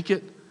 I'll take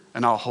it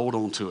and I'll hold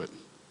on to it.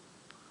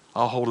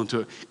 I'll hold on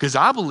to it. Because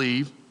I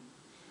believe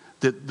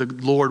that the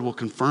Lord will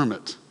confirm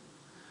it.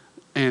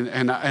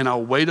 And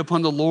I'll wait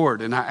upon the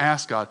Lord and I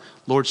ask God,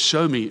 Lord,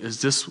 show me,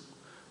 is this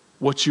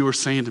what you are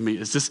saying to me?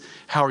 Is this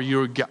how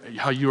you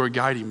are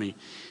guiding me?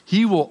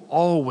 He will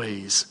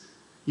always,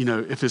 you know,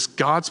 if it's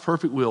God's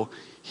perfect will,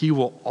 he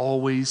will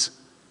always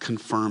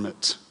confirm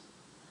it.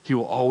 He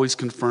will always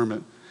confirm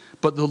it.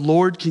 But the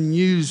Lord can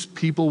use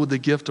people with the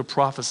gift of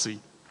prophecy.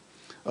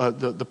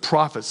 The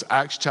prophets,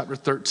 Acts chapter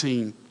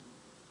 13,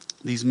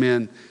 these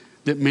men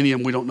that many of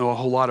them we don't know a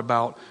whole lot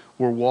about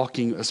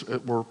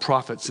were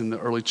prophets in the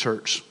early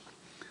church.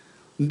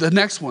 The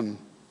next one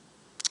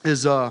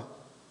is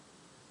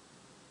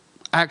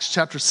Acts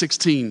chapter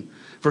 16,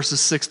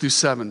 verses 6 through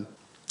 7.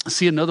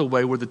 See another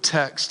way where the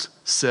text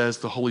says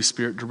the Holy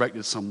Spirit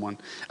directed someone.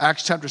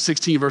 Acts chapter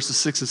 16, verses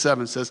 6 and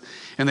 7 says,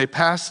 and they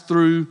passed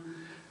through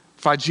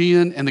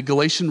Phrygian and the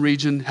Galatian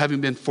region, having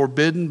been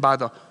forbidden by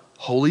the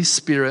Holy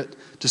Spirit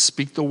to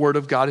speak the word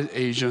of God in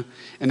Asia.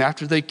 And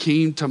after they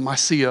came to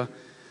Mysia,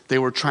 they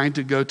were trying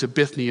to go to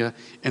Bithynia,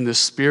 and the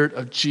Spirit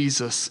of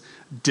Jesus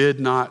did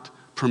not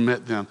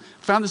permit them.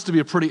 I found this to be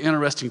a pretty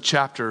interesting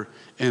chapter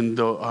in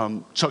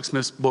the Chuck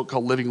Smith's book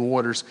called Living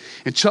Waters.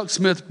 And Chuck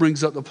Smith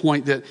brings up the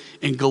point that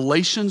in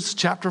Galatians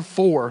chapter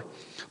 4,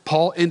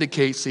 Paul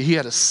indicates that he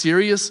had a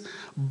serious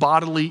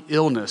bodily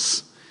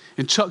illness.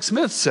 And Chuck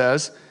Smith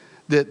says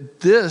that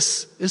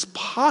this is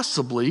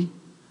possibly,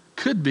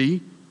 could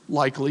be,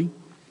 likely,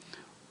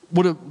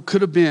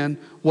 could have been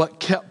what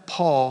kept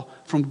Paul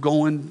from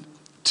going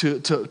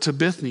to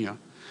Bithynia.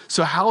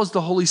 So how is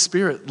the Holy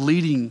Spirit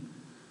leading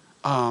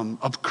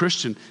a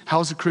Christian?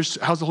 How's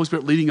the Holy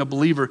Spirit leading a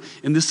believer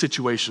in this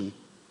situation?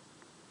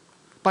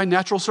 By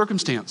natural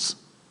circumstance.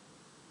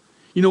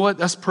 You know what?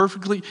 That's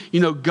perfectly,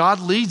 God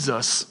leads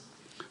us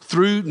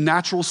through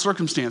natural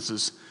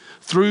circumstances,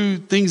 through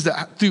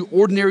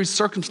ordinary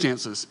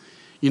circumstances.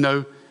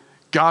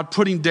 God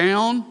put him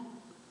down.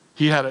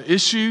 He had an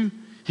issue.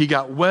 He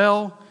got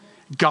well.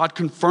 God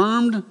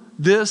confirmed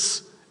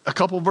this a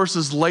couple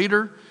verses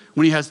later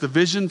when he has the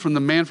vision from the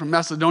man from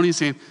Macedonia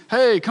saying,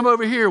 hey, come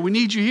over here. We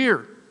need you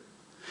here.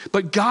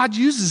 But God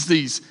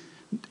uses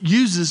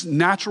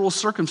natural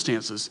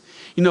circumstances.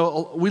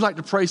 We like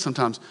to pray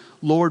sometimes,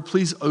 Lord,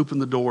 please open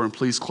the door and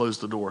please close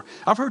the door.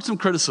 I've heard some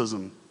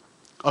criticism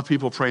of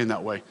people praying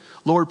that way.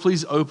 Lord,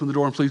 please open the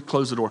door and please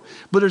close the door.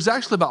 But there's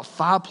actually about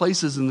 5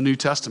 places in the New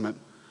Testament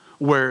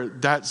where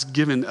that's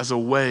given as a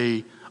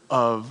way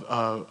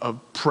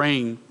of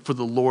praying for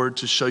the Lord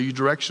to show you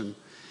direction.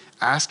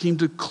 Ask him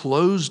to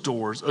close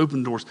doors,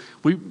 open doors.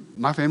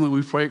 My family,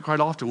 we pray it quite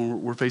often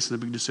when we're facing a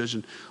big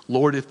decision.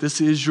 Lord, if this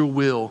is your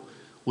will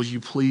you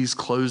please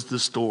close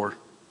this door?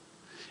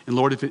 And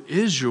Lord, if it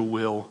is your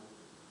will,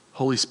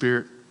 Holy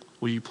Spirit,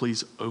 will you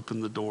please open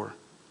the door?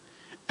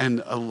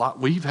 And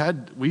we've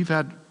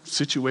had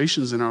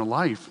situations in our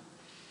life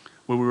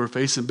where we were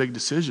facing big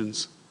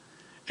decisions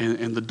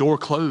and the door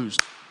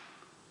closed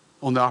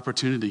on the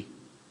opportunity.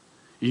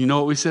 And you know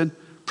what we said?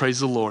 Praise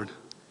the Lord.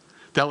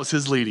 That was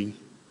his leading.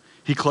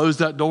 He closed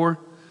that door,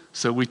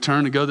 so we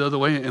turn and go the other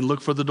way and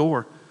look for the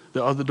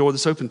other door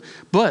that's open.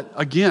 But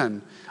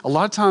again, a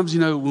lot of times,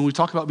 when we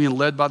talk about being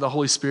led by the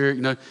Holy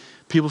Spirit,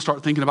 people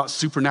start thinking about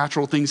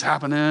supernatural things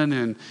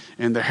happening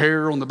and the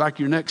hair on the back of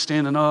your neck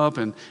standing up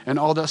and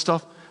all that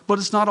stuff. But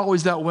it's not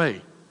always that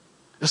way.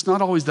 It's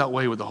not always that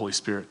way with the Holy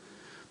Spirit.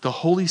 The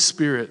Holy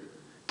Spirit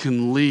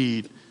can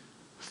lead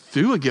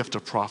through a gift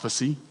of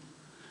prophecy,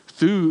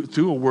 through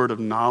a word of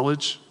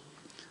knowledge,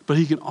 but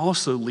he can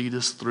also lead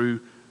us through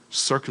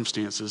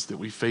circumstances that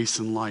we face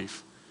in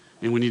life.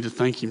 And we need to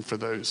thank him for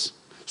those.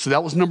 So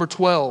that was number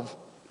 12.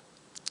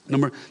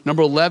 Number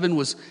 11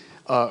 was,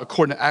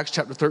 according to Acts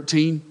chapter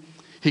 13,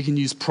 He can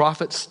use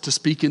prophets to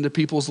speak into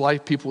people's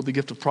life, people with the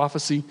gift of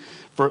prophecy.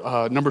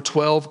 For number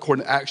 12,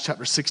 according to Acts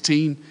chapter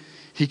 16,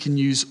 he can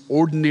use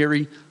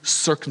ordinary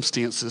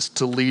circumstances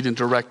to lead and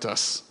direct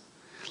us.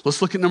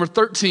 Let's look at number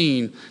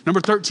 13. Number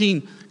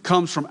 13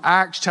 comes from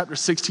Acts chapter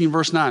 16,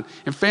 verse 9.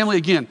 And family,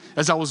 again,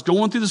 as I was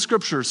going through the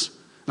scriptures,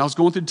 and I was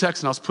going through the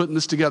text and I was putting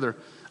this together,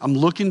 I'm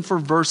looking for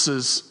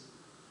verses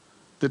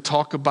that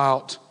talk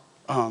about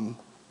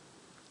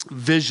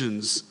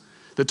visions,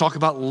 that talk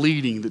about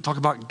leading, that talk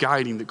about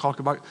guiding, that talk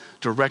about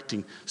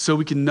directing, so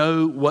we can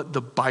know what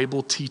the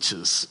Bible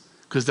teaches,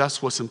 because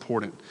that's what's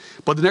important.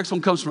 But the next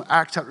one comes from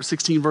Acts chapter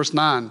 16, verse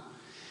 9.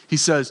 He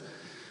says,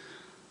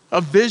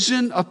 a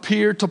vision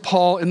appeared to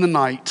Paul in the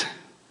night,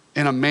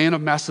 and a man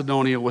of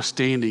Macedonia was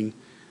standing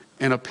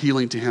and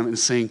appealing to him and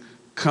saying,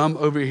 come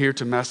over here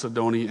to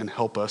Macedonia and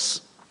help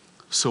us.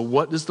 So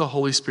what does the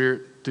Holy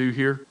Spirit do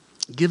here?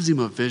 It gives him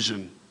a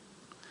vision.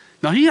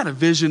 Now, he had a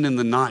vision in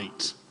the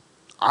night,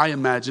 I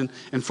imagine.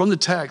 And from the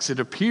text, it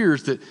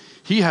appears that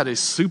he had a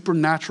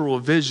supernatural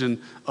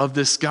vision of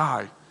this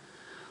guy.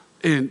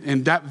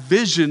 And that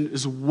vision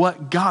is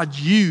what God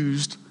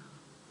used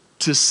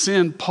to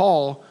send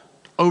Paul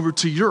over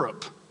to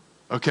Europe,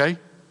 okay?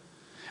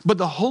 But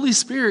the Holy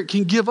Spirit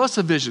can give us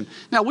a vision.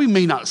 Now, we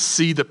may not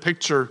see the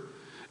picture.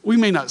 We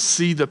may not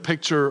see the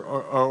picture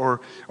or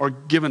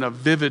given a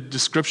vivid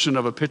description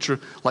of a picture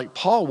like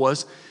Paul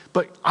was,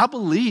 but I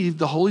believe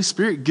the Holy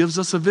Spirit gives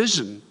us a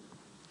vision.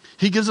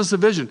 He gives us a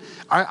vision.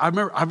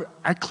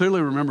 I clearly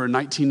remember in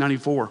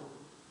 1994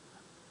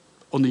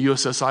 on the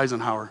USS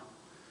Eisenhower,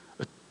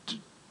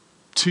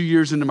 2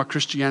 years into my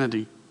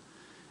Christianity,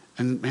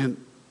 and man,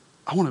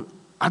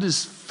 I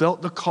just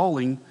felt the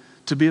calling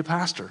to be a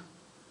pastor.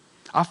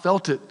 I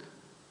felt it,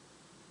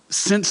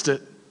 sensed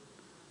it,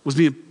 was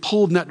being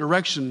pulled in that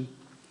direction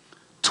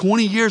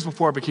 20 years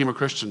before I became a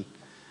Christian.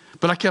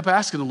 But I kept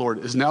asking the Lord,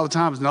 is now the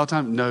time? Is now the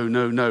time? No,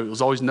 no, no. It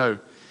was always no.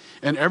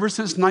 And ever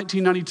since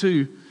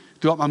 1992,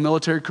 throughout my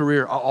military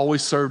career, I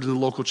always served in the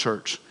local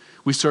church.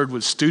 We served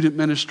with student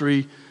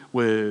ministry,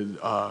 with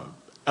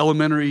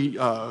elementary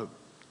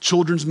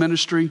children's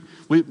ministry.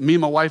 Me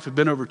and my wife have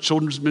been over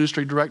children's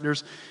ministry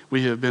directors.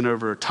 We have been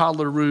over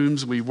toddler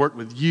rooms. We worked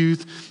with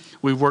youth.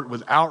 We worked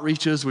with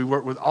outreaches. We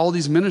worked with all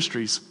these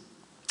ministries.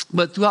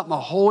 But throughout my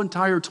whole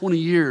entire 20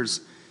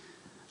 years,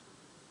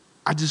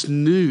 I just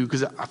knew,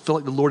 because I felt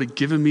like the Lord had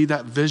given me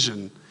that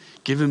vision,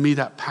 given me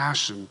that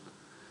passion,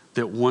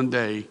 that one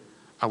day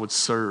I would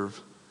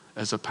serve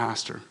as a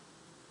pastor.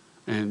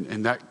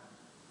 And that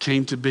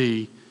came to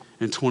be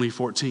in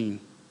 2014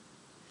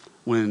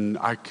 when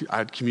I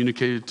had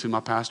communicated to my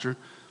pastor,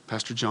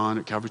 Pastor John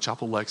at Calvary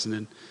Chapel,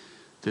 Lexington,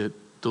 that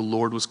the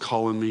Lord was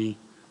calling me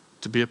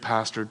to be a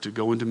pastor, to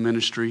go into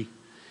ministry.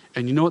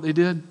 And you know what they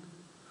did?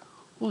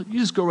 Well, you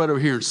just go right over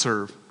here and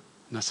serve.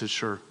 And I said,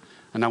 sure.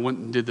 And I went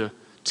and did the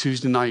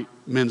Tuesday night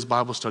men's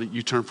Bible study,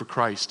 U-Turn for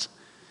Christ.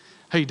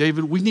 Hey,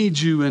 David, we need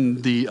you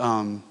in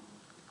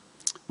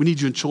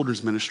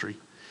children's ministry.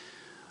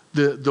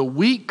 The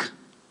week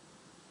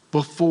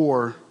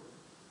before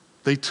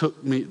they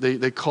took me,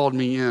 they called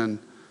me in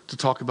to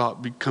talk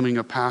about becoming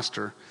a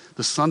pastor.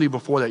 The Sunday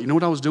before that, you know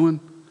what I was doing?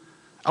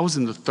 I was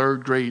in the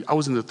third grade. I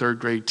was in the third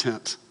grade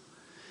tent.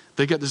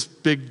 They got this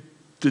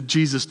the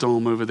Jesus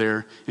Dome over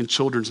there in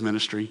children's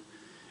ministry.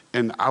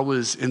 And I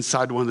was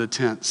inside one of the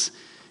tents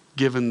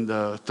giving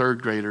the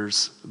third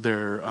graders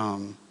their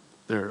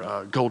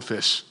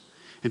goldfish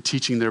and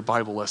teaching their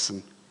Bible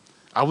lesson.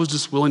 I was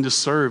just willing to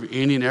serve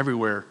any and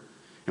everywhere.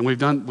 And we've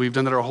done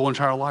that our whole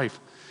entire life.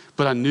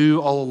 But I knew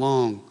all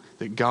along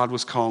that God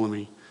was calling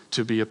me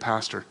to be a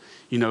pastor.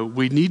 You know,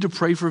 we need to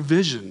pray for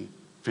vision,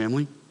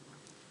 family.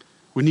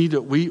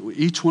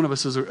 Each one of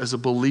us as a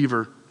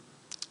believer,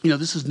 you know,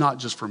 this is not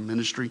just for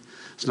ministry.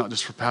 It's not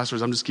just for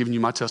pastors. I'm just giving you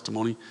my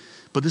testimony.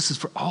 But this is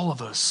for all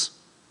of us.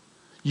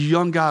 You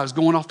young guys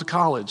going off to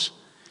college,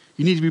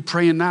 you need to be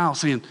praying now,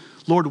 saying,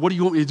 Lord, what do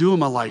you want me to do in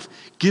my life?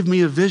 Give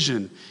me a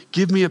vision.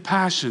 Give me a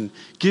passion.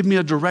 Give me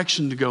a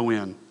direction to go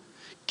in.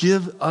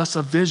 Give us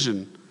a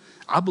vision.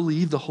 I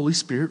believe the Holy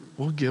Spirit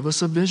will give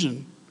us a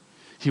vision.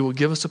 He will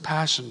give us a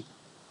passion.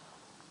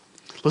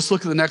 Let's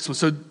look at the next one.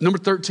 So number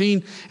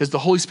 13 is the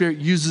Holy Spirit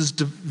uses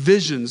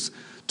visions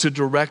to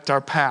direct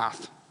our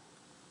path.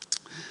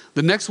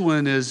 The next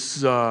one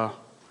is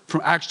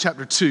from Acts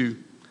chapter 2.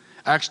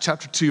 Acts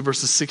chapter 2,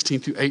 verses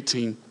 16 through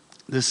 18.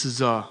 This is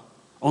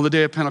on the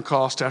day of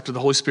Pentecost after the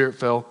Holy Spirit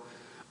fell.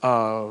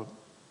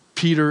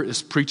 Peter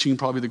is preaching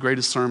probably the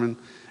greatest sermon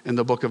in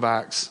the book of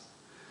Acts.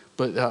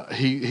 But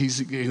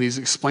he's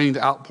explaining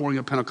the outpouring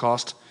of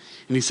Pentecost.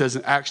 And he says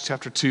in Acts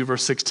chapter 2,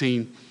 verse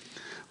 16,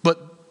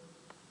 but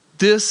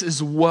this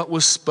is what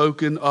was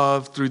spoken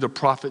of through the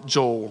prophet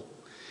Joel.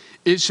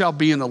 It shall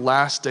be in the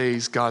last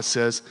days, God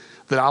says,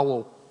 that I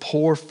will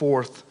pour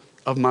forth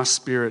of my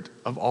spirit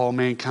of all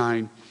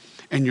mankind,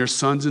 and your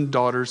sons and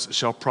daughters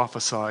shall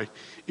prophesy,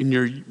 and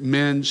your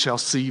men shall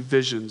see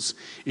visions,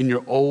 and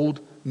your old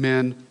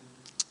men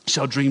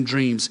shall dream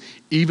dreams.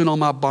 Even on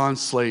my bond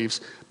slaves,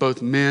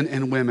 both men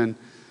and women,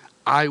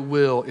 I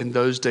will in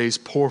those days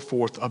pour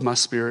forth of my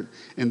Spirit,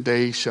 and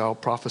they shall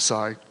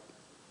prophesy.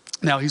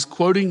 Now he's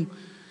quoting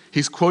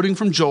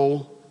from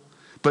Joel,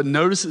 but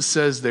notice it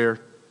says there,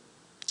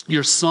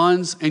 your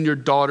sons and your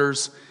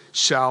daughters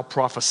shall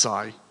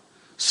prophesy.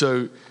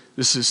 So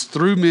this is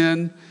through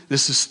men,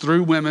 this is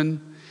through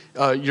women.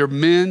 Your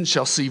men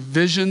shall see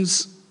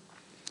visions,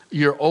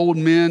 your old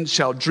men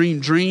shall dream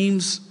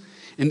dreams,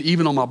 and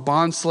even on my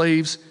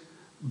bondslaves,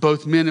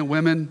 both men and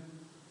women,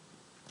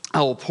 I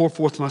will pour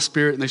forth my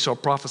Spirit and they shall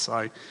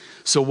prophesy.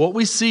 So what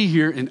we see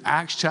here in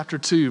Acts chapter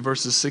 2,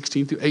 verses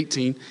 16 through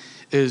 18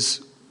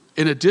 is,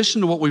 in addition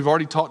to what we've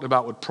already talked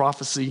about with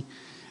prophecy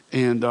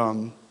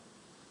and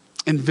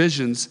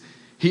visions,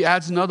 he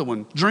adds another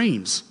one,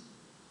 dreams.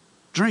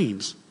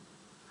 Dreams.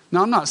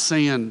 Now, I'm not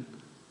saying,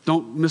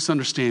 don't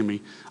misunderstand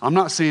me. I'm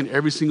not saying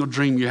every single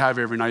dream you have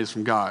every night is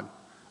from God,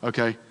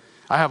 okay?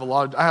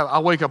 I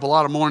wake up a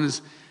lot of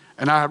mornings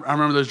and I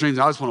remember those dreams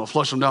and I just want to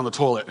flush them down the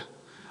toilet,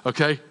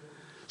 okay?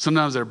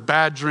 Sometimes they're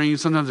bad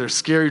dreams, sometimes they're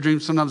scary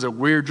dreams, sometimes they're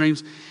weird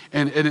dreams.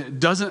 And it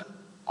doesn't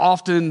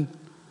often,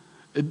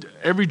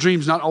 every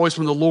dream's not always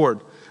from the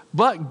Lord.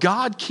 But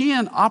God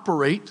can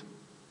operate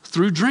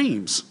through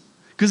dreams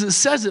because it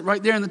says it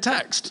right there in the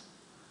text.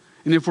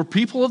 And if we're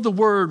people of the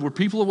word, we're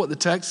people of what the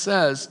text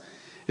says,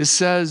 it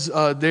says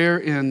there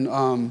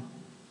in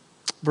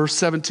verse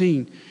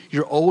 17,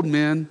 your old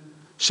men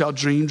shall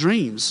dream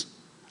dreams.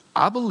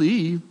 I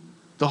believe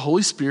the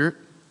Holy Spirit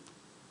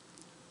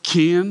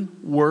can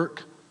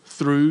work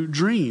through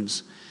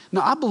dreams.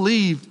 Now, I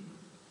believe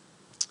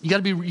you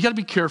got to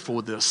be careful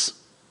with this.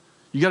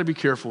 You got to be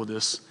careful with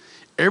this.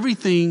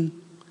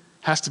 Everything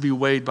has to be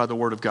weighed by the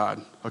Word of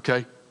God,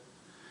 okay?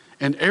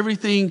 And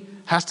everything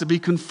has to be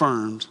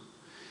confirmed.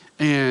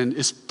 And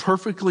it's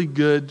perfectly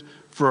good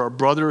for a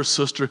brother or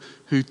sister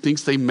who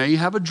thinks they may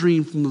have a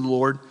dream from the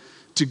Lord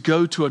to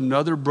go to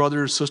another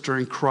brother or sister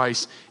in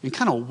Christ and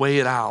kind of weigh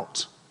it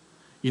out.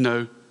 You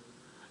know,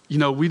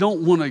 we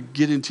don't want to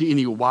get into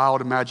any wild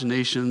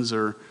imaginations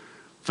or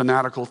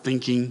fanatical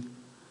thinking,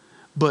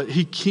 but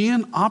he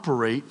can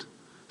operate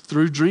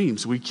through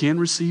dreams. We can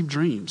receive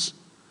dreams,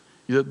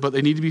 but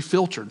they need to be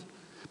filtered.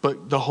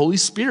 But the Holy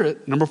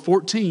Spirit, number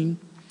 14,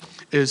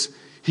 is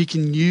he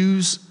can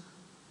use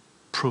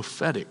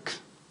prophetic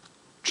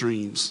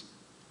dreams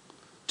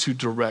to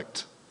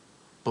direct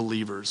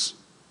believers.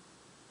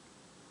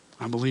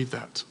 I believe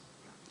that.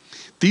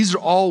 These are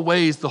all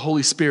ways the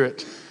Holy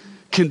Spirit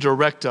can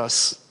direct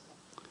us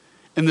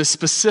in the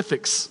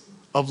specifics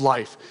of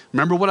life.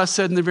 Remember what I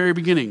said in the very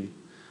beginning.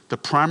 The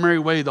primary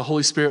way the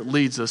Holy Spirit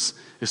leads us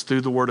is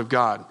through the Word of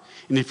God.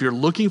 And if you're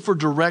looking for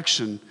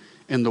direction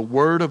and the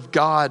Word of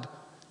God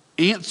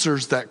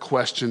answers that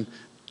question,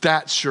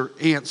 that's your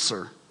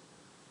answer.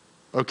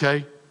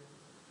 Okay?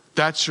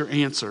 That's your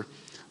answer.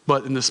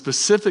 But in the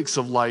specifics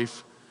of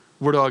life,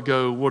 where do I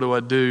go? What do I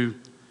do?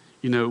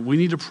 We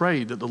need to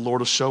pray that the Lord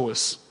will show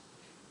us.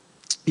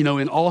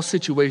 In all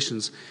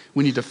situations,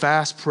 we need to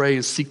fast, pray,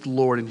 and seek the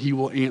Lord, and he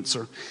will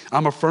answer.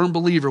 I'm a firm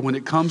believer when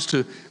it comes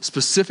to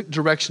specific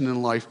direction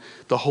in life,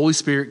 the Holy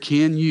Spirit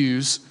can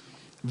use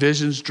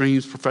visions,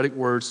 dreams, prophetic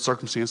words,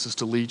 circumstances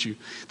to lead you.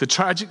 The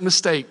tragic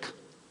mistake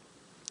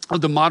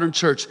of the modern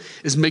church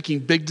is making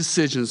big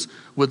decisions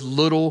with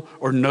little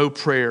or no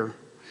prayer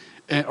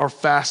or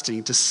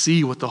fasting to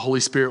see what the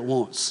Holy Spirit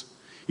wants.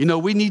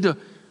 We need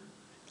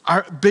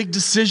our big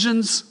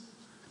decisions,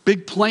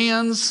 big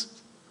plans,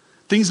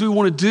 things we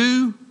want to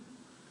do,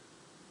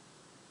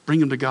 bring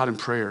them to God in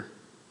prayer.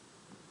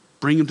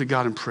 Bring them to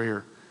God in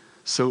prayer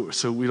so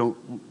we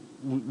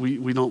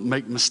don't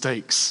make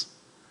mistakes.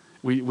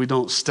 We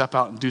don't step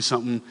out and do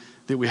something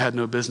that we had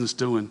no business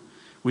doing.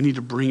 We need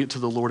to bring it to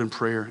the Lord in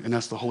prayer, and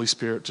that's the Holy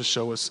Spirit to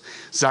show us.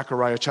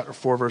 Zechariah chapter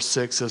 4, verse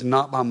 6 says,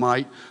 not by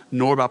might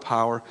nor by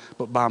power,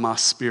 but by my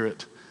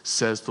Spirit,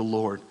 says the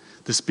Lord.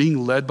 This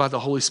being led by the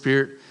Holy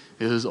Spirit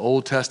is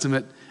Old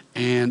Testament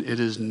and it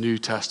is New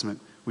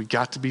Testament. We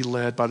got to be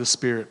led by the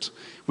Spirit.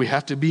 We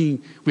have to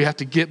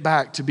get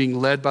back to being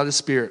led by the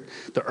Spirit.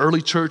 The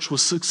early church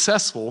was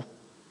successful.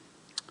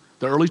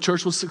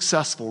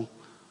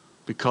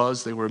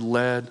 Because they were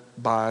led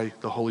by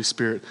the Holy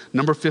Spirit.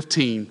 Number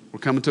 15, we're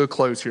coming to a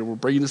close here. We're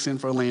bringing this in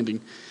for a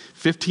landing.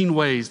 15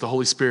 ways the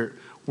Holy Spirit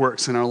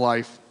works in our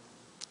life.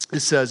 It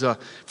says, 1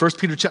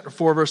 Peter chapter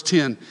 4, verse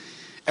 10,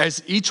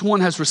 as each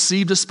one has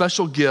received a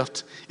special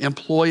gift,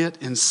 employ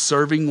it in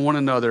serving one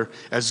another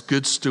as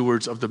good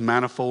stewards of the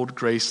manifold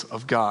grace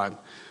of God.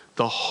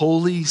 The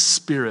Holy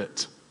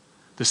Spirit,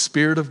 the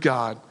Spirit of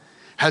God,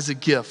 has a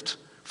gift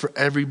for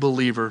every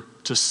believer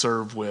to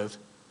serve with.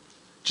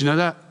 Do you know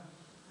that?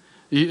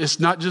 It's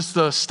not just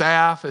the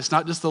staff, it's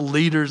not just the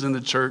leaders in the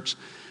church,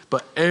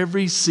 but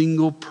every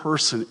single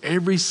person,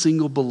 every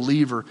single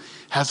believer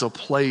has a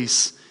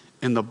place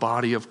in the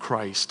body of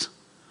Christ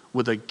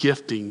with a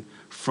gifting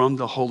from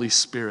the Holy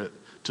Spirit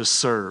to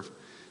serve.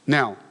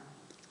 Now,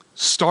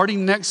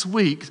 starting next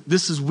week,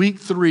 this is week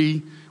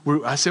 3.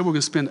 I said we're going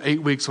to spend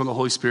 8 weeks on the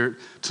Holy Spirit.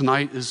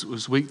 Tonight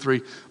was week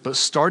 3. But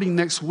starting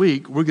next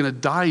week, we're going to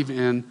dive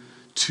in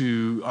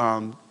to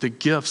the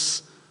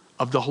gifts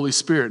of the Holy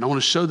Spirit. And I want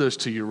to show those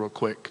to you real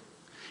quick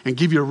and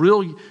give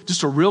you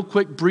just a real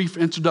quick, brief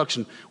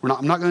introduction.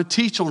 I'm not going to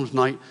teach on them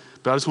tonight,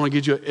 but I just want to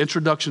give you an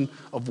introduction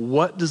of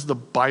what does the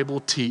Bible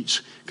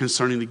teach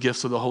concerning the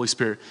gifts of the Holy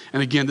Spirit.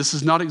 And again, this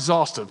is not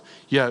exhaustive.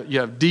 You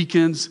have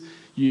deacons,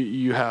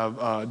 you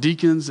have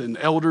deacons and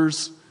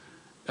elders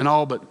and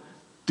all, but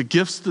the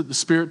gifts that the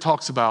Spirit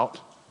talks about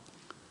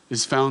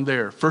is found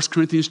there. 1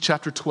 Corinthians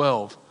chapter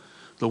 12,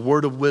 the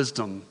word of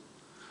wisdom,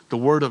 the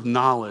word of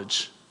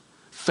knowledge,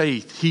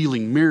 faith,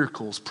 healing,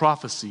 miracles,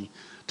 prophecy,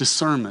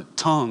 discernment,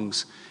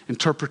 tongues,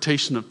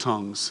 interpretation of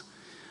tongues.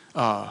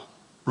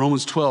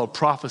 Romans 12,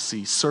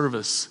 prophecy,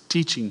 service,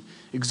 teaching,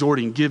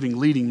 exhorting, giving,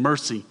 leading,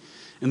 mercy.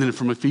 And then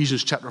from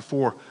Ephesians chapter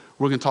 4,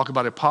 we're going to talk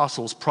about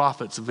apostles,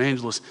 prophets,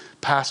 evangelists,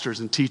 pastors,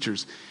 and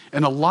teachers.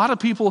 And a lot of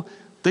people,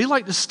 they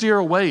like to steer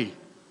away.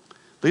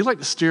 They like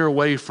to steer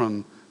away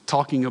from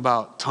talking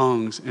about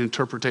tongues and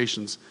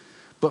interpretations.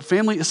 But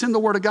family, it's in the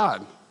Word of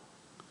God.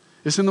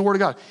 It's in the Word of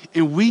God.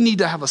 And we need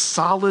to have a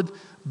solid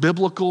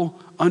biblical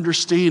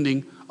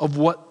understanding of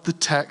what the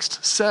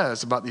text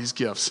says about these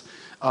gifts.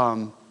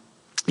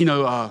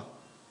 The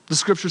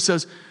scripture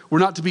says we're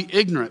not to be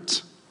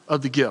ignorant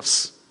of the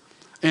gifts.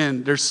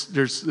 And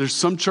there's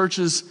some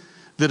churches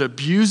that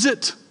abuse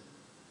it.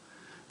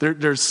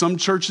 There's some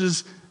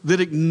churches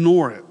that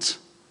ignore it.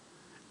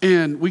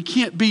 And we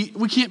can't be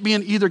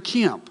in either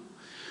camp.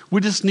 We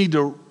just need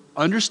to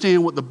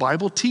understand what the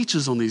Bible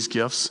teaches on these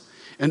gifts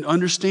and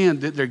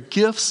understand that they're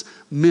gifts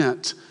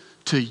meant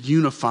to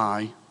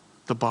unify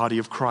the body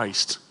of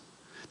Christ.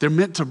 They're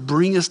meant to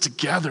bring us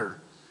together.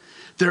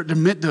 They're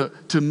meant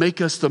to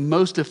make us the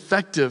most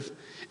effective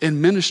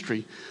in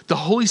ministry. The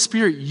Holy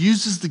Spirit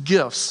uses the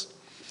gifts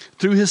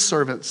through his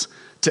servants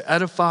to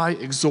edify,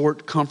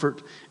 exhort,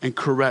 comfort, and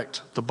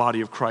correct the body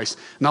of Christ.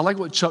 And I like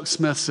what Chuck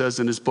Smith says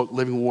in his book,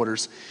 Living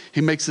Waters.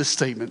 He makes this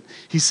statement.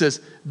 He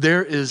says,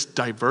 there is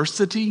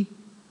diversity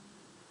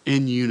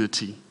in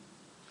unity.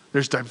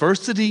 There's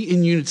diversity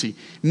in unity,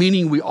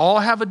 meaning we all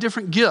have a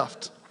different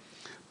gift,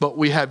 but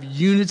we have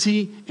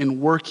unity in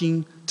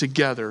working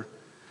together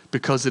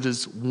because it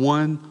is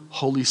one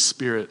Holy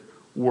Spirit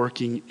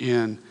working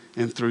in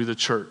and through the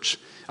church.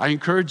 I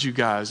encourage you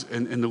guys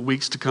in the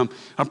weeks to come.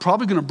 I'm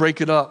probably going to break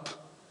it up.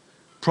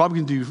 Probably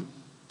going to do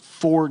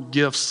 4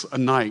 gifts a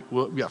night.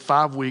 We've got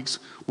 5 weeks.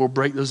 We'll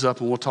break those up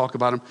and we'll talk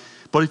about them.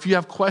 But if you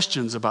have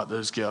questions about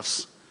those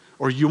gifts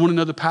or you want to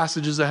know the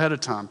passages ahead of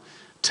time,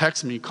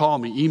 text me, call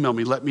me, email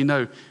me, let me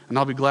know, and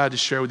I'll be glad to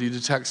share with you the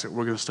text that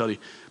we're going to study.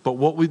 But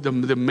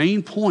the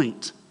main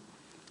point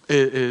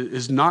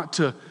is not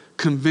to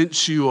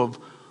convince you of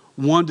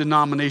one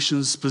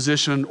denomination's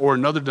position or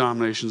another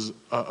denomination's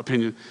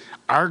opinion.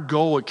 Our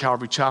goal at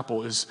Calvary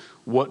Chapel is,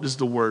 what does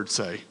the Word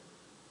say?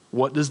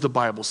 What does the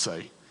Bible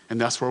say?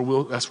 And that's where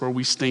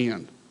we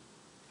stand.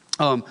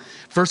 1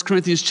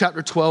 Corinthians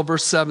chapter 12,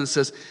 verse 7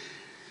 says,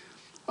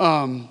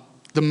 the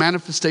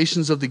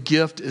manifestations of the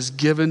gift is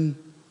given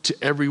to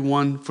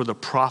everyone for the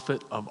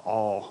profit of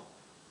all.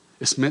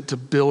 It's meant to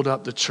build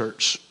up the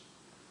church.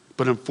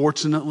 But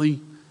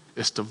unfortunately,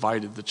 it's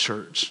divided the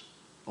church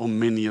on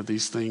many of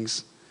these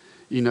things.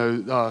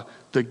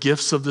 The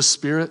gifts of the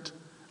Spirit,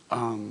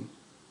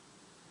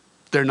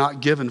 they're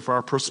not given for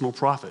our personal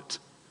profit.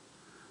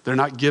 They're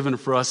not given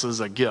for us as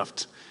a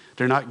gift.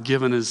 They're not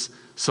given as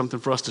something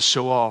for us to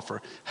show off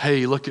or,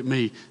 hey, look at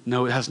me.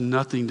 No, it has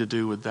nothing to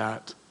do with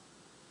that.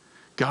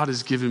 God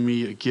has given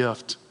me a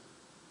gift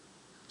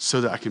so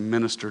that I can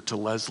minister to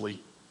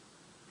Leslie.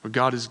 Or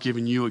God has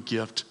given you a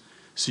gift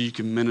so you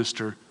can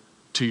minister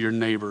to your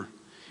neighbor.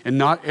 And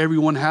not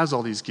everyone has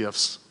all these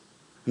gifts.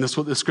 And that's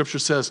what the scripture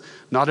says.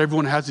 Not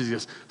everyone has these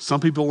gifts. Some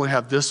people only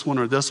have this one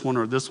or this one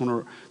or this one.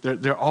 Or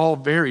they're all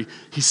vary.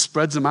 He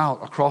spreads them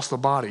out across the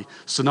body.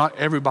 So not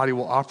everybody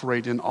will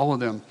operate in all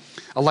of them.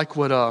 I like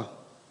what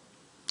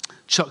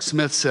Chuck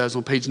Smith says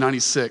on page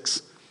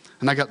 96.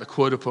 And I got the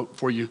quote up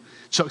for you.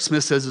 Chuck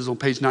Smith says this on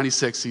page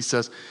 96. He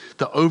says,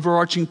 the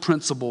overarching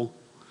principle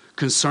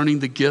concerning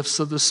the gifts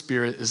of the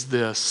Spirit is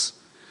this: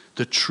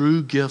 the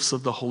true gifts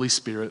of the Holy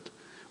Spirit,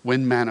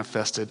 when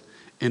manifested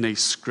in a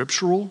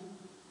scriptural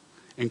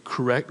and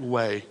correct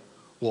way,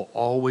 will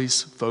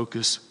always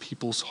focus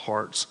people's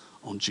hearts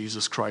on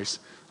Jesus Christ.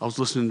 I was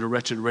listening to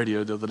Wretched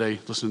Radio the other day,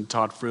 listening to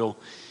Todd Frill,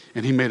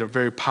 and he made a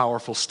very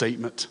powerful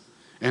statement.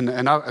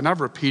 And I've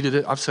repeated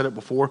it. I've said it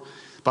before,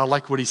 but I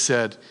like what he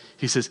said.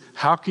 He says,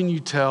 how can you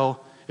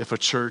tell if a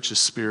church is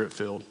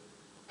Spirit-filled?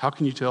 How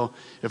can you tell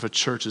if a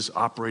church is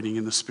operating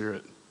in the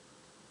Spirit?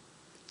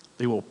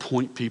 They will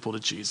point people to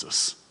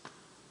Jesus.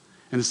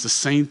 And it's the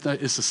same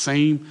it's the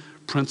same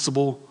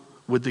principle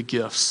with the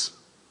gifts,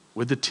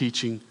 with the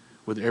teaching,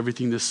 with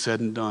everything that's said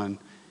and done.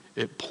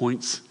 It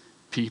points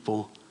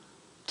people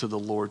to the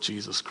Lord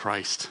Jesus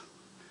Christ.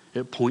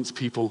 It points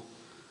people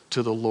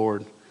to the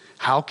Lord.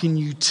 How can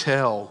you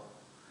tell?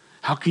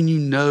 How can you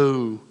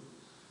know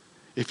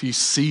if you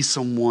see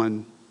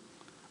someone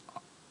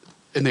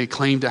and they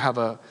claim to have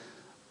a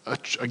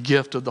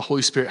gift of the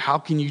Holy Spirit? How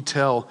can you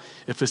tell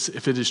if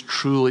it is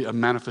truly a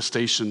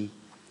manifestation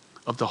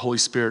of the Holy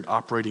Spirit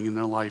operating in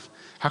their life?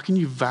 How can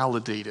you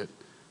validate it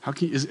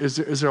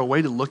Is there a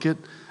way to look at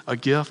a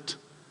gift,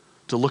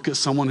 to look at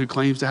someone who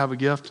claims to have a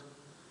gift?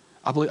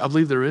 I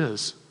believe there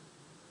is.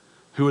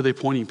 Who are they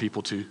pointing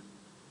people to?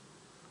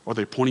 Are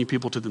they pointing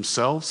people to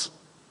themselves?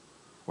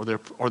 Or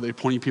are they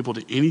pointing people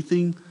to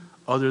anything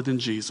other than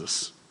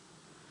Jesus?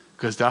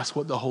 Because that's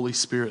what the Holy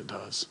Spirit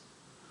does.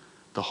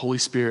 The Holy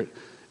Spirit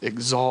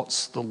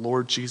exalts the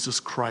Lord Jesus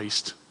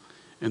Christ,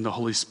 and the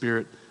Holy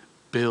Spirit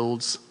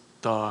builds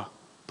the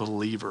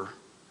believer.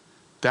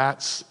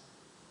 That's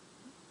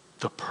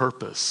the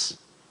purpose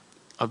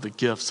of the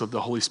gifts of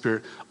the Holy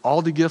Spirit.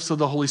 All the gifts of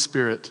the Holy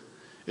Spirit,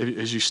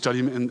 as you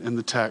study them in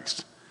the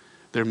text,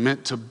 they're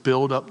meant to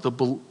build up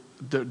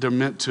they're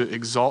meant to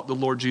exalt the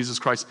Lord Jesus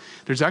Christ.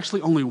 There's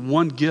actually only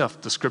one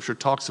gift the scripture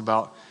talks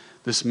about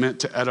that's meant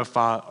to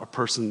edify a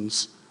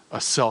person's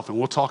self. And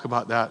we'll talk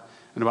about that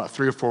in about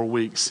 3 or 4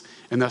 weeks.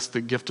 And that's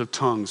the gift of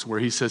tongues, where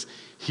he says,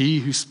 he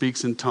who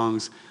speaks in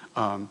tongues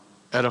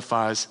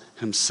edifies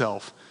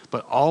himself.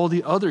 But all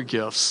the other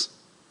gifts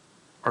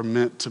are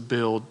meant to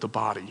build the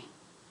body.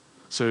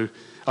 So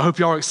I hope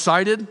y'all are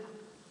excited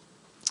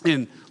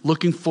and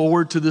looking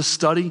forward to this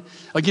study.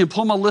 Again,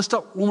 pull my list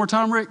up one more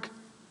time, Rick.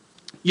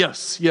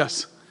 Yes.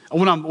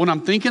 What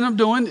I'm thinking of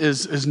doing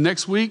is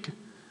next week,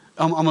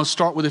 I'm going to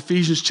start with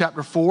Ephesians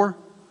chapter 4.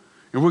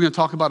 And we're going to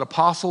talk about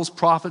apostles,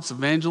 prophets,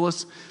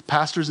 evangelists,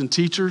 pastors, and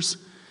teachers.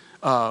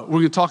 We're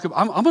going to talk about,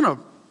 I'm going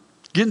to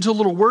get into a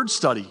little word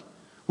study.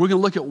 We're going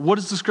to look at what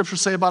does the scripture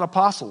say about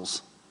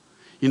apostles?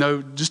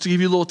 Just to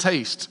give you a little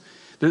taste.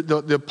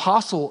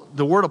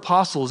 The word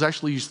apostle is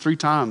actually used 3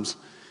 times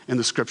in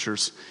the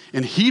scriptures.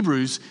 In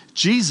Hebrews,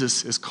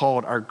 Jesus is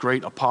called our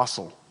great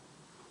apostle.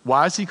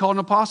 Why is he called an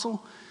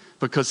apostle?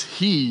 Because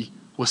he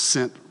was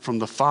sent from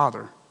the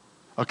Father.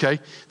 Okay?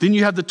 Then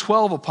you have the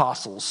 12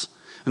 apostles.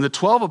 And the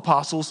 12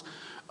 apostles,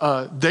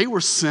 they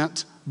were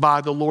sent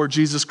by the Lord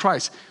Jesus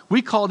Christ.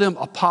 We call them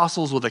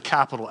apostles with a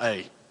capital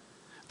A.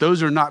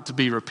 Those are not to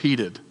be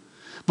repeated.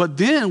 But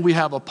then we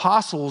have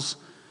apostles,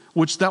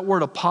 which that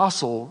word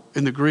apostle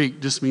in the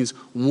Greek just means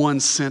one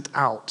sent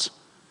out.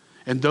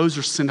 And those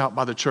are sent out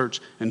by the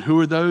church. And who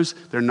are those?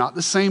 They're not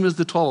the same as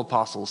the 12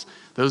 apostles.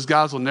 Those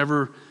guys will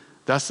never,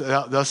 that's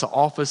an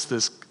office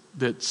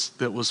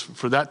that was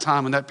for that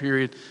time and that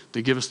period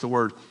to give us the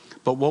word.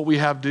 But what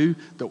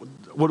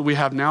do we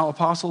have now,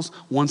 apostles?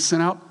 One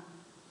sent out?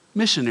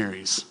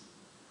 Missionaries.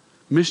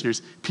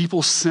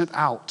 People sent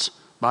out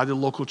by the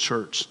local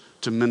church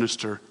to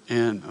minister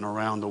in and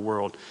around the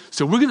world.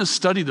 So we're going to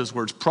study those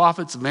words,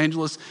 prophets,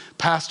 evangelists,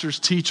 pastors,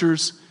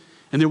 teachers,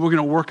 and then we're going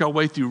to work our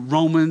way through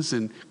Romans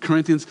and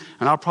Corinthians,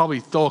 and I'll probably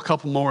throw a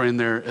couple more in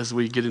there as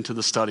we get into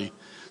the study.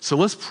 So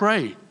let's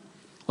pray.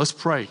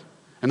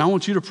 And I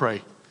want you to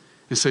pray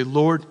and say,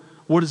 Lord,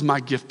 what is my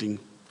gifting?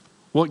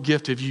 What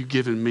gift have you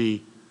given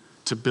me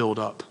to build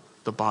up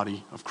the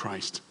body of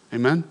Christ?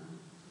 Amen?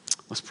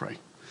 Let's pray.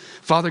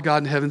 Father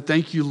God in heaven,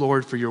 thank you,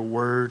 Lord, for your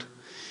word.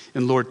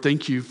 And Lord,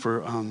 thank you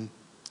for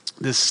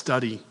this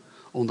study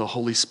on the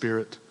Holy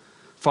Spirit.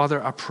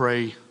 Father, I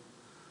pray,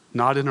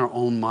 not in our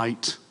own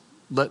might.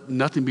 Let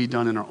nothing be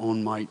done in our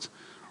own might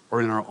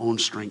or in our own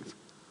strength.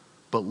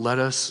 But let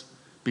us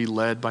be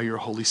led by your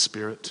Holy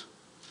Spirit.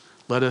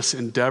 Let us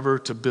endeavor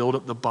to build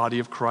up the body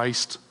of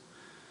Christ,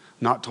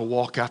 not to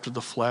walk after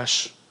the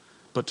flesh,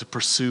 but to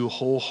pursue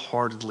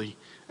wholeheartedly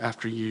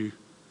after you.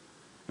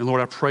 And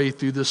Lord, I pray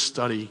through this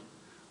study,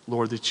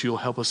 Lord, that you'll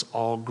help us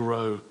all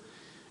grow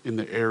in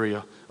the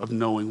area of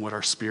knowing what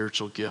our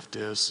spiritual gift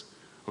is,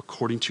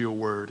 according to your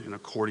word and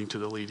according to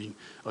the leading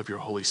of your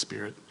Holy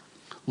Spirit.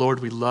 Lord,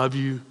 we love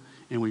you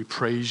and we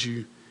praise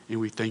you and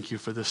we thank you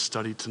for this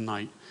study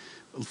tonight.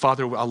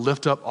 Father, I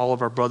lift up all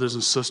of our brothers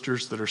and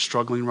sisters that are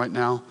struggling right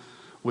now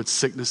with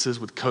sicknesses,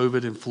 with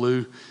COVID and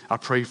flu. I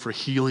pray for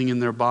healing in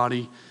their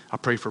body. I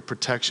pray for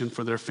protection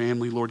for their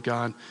family, Lord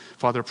God.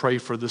 Father, I pray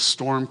for this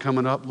storm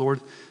coming up,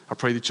 Lord. I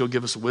pray that you'll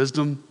give us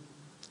wisdom,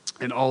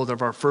 and all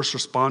of our first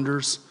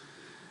responders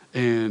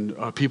and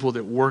people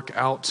that work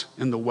out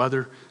in the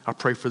weather. I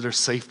pray for their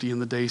safety in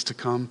the days to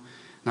come.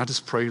 And I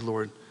just pray,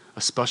 Lord,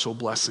 a special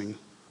blessing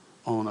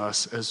on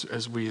us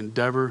as we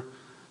endeavor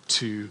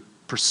to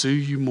pursue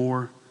you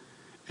more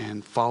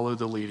and follow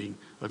the leading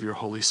of your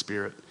Holy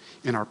Spirit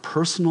in our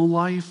personal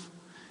life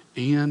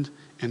and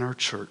in our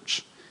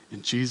church.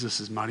 In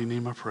Jesus' mighty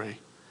name I pray.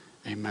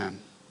 Amen.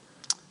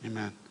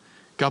 Amen.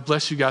 God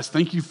bless you guys.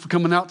 Thank you for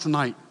coming out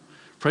tonight.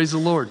 Praise the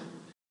Lord.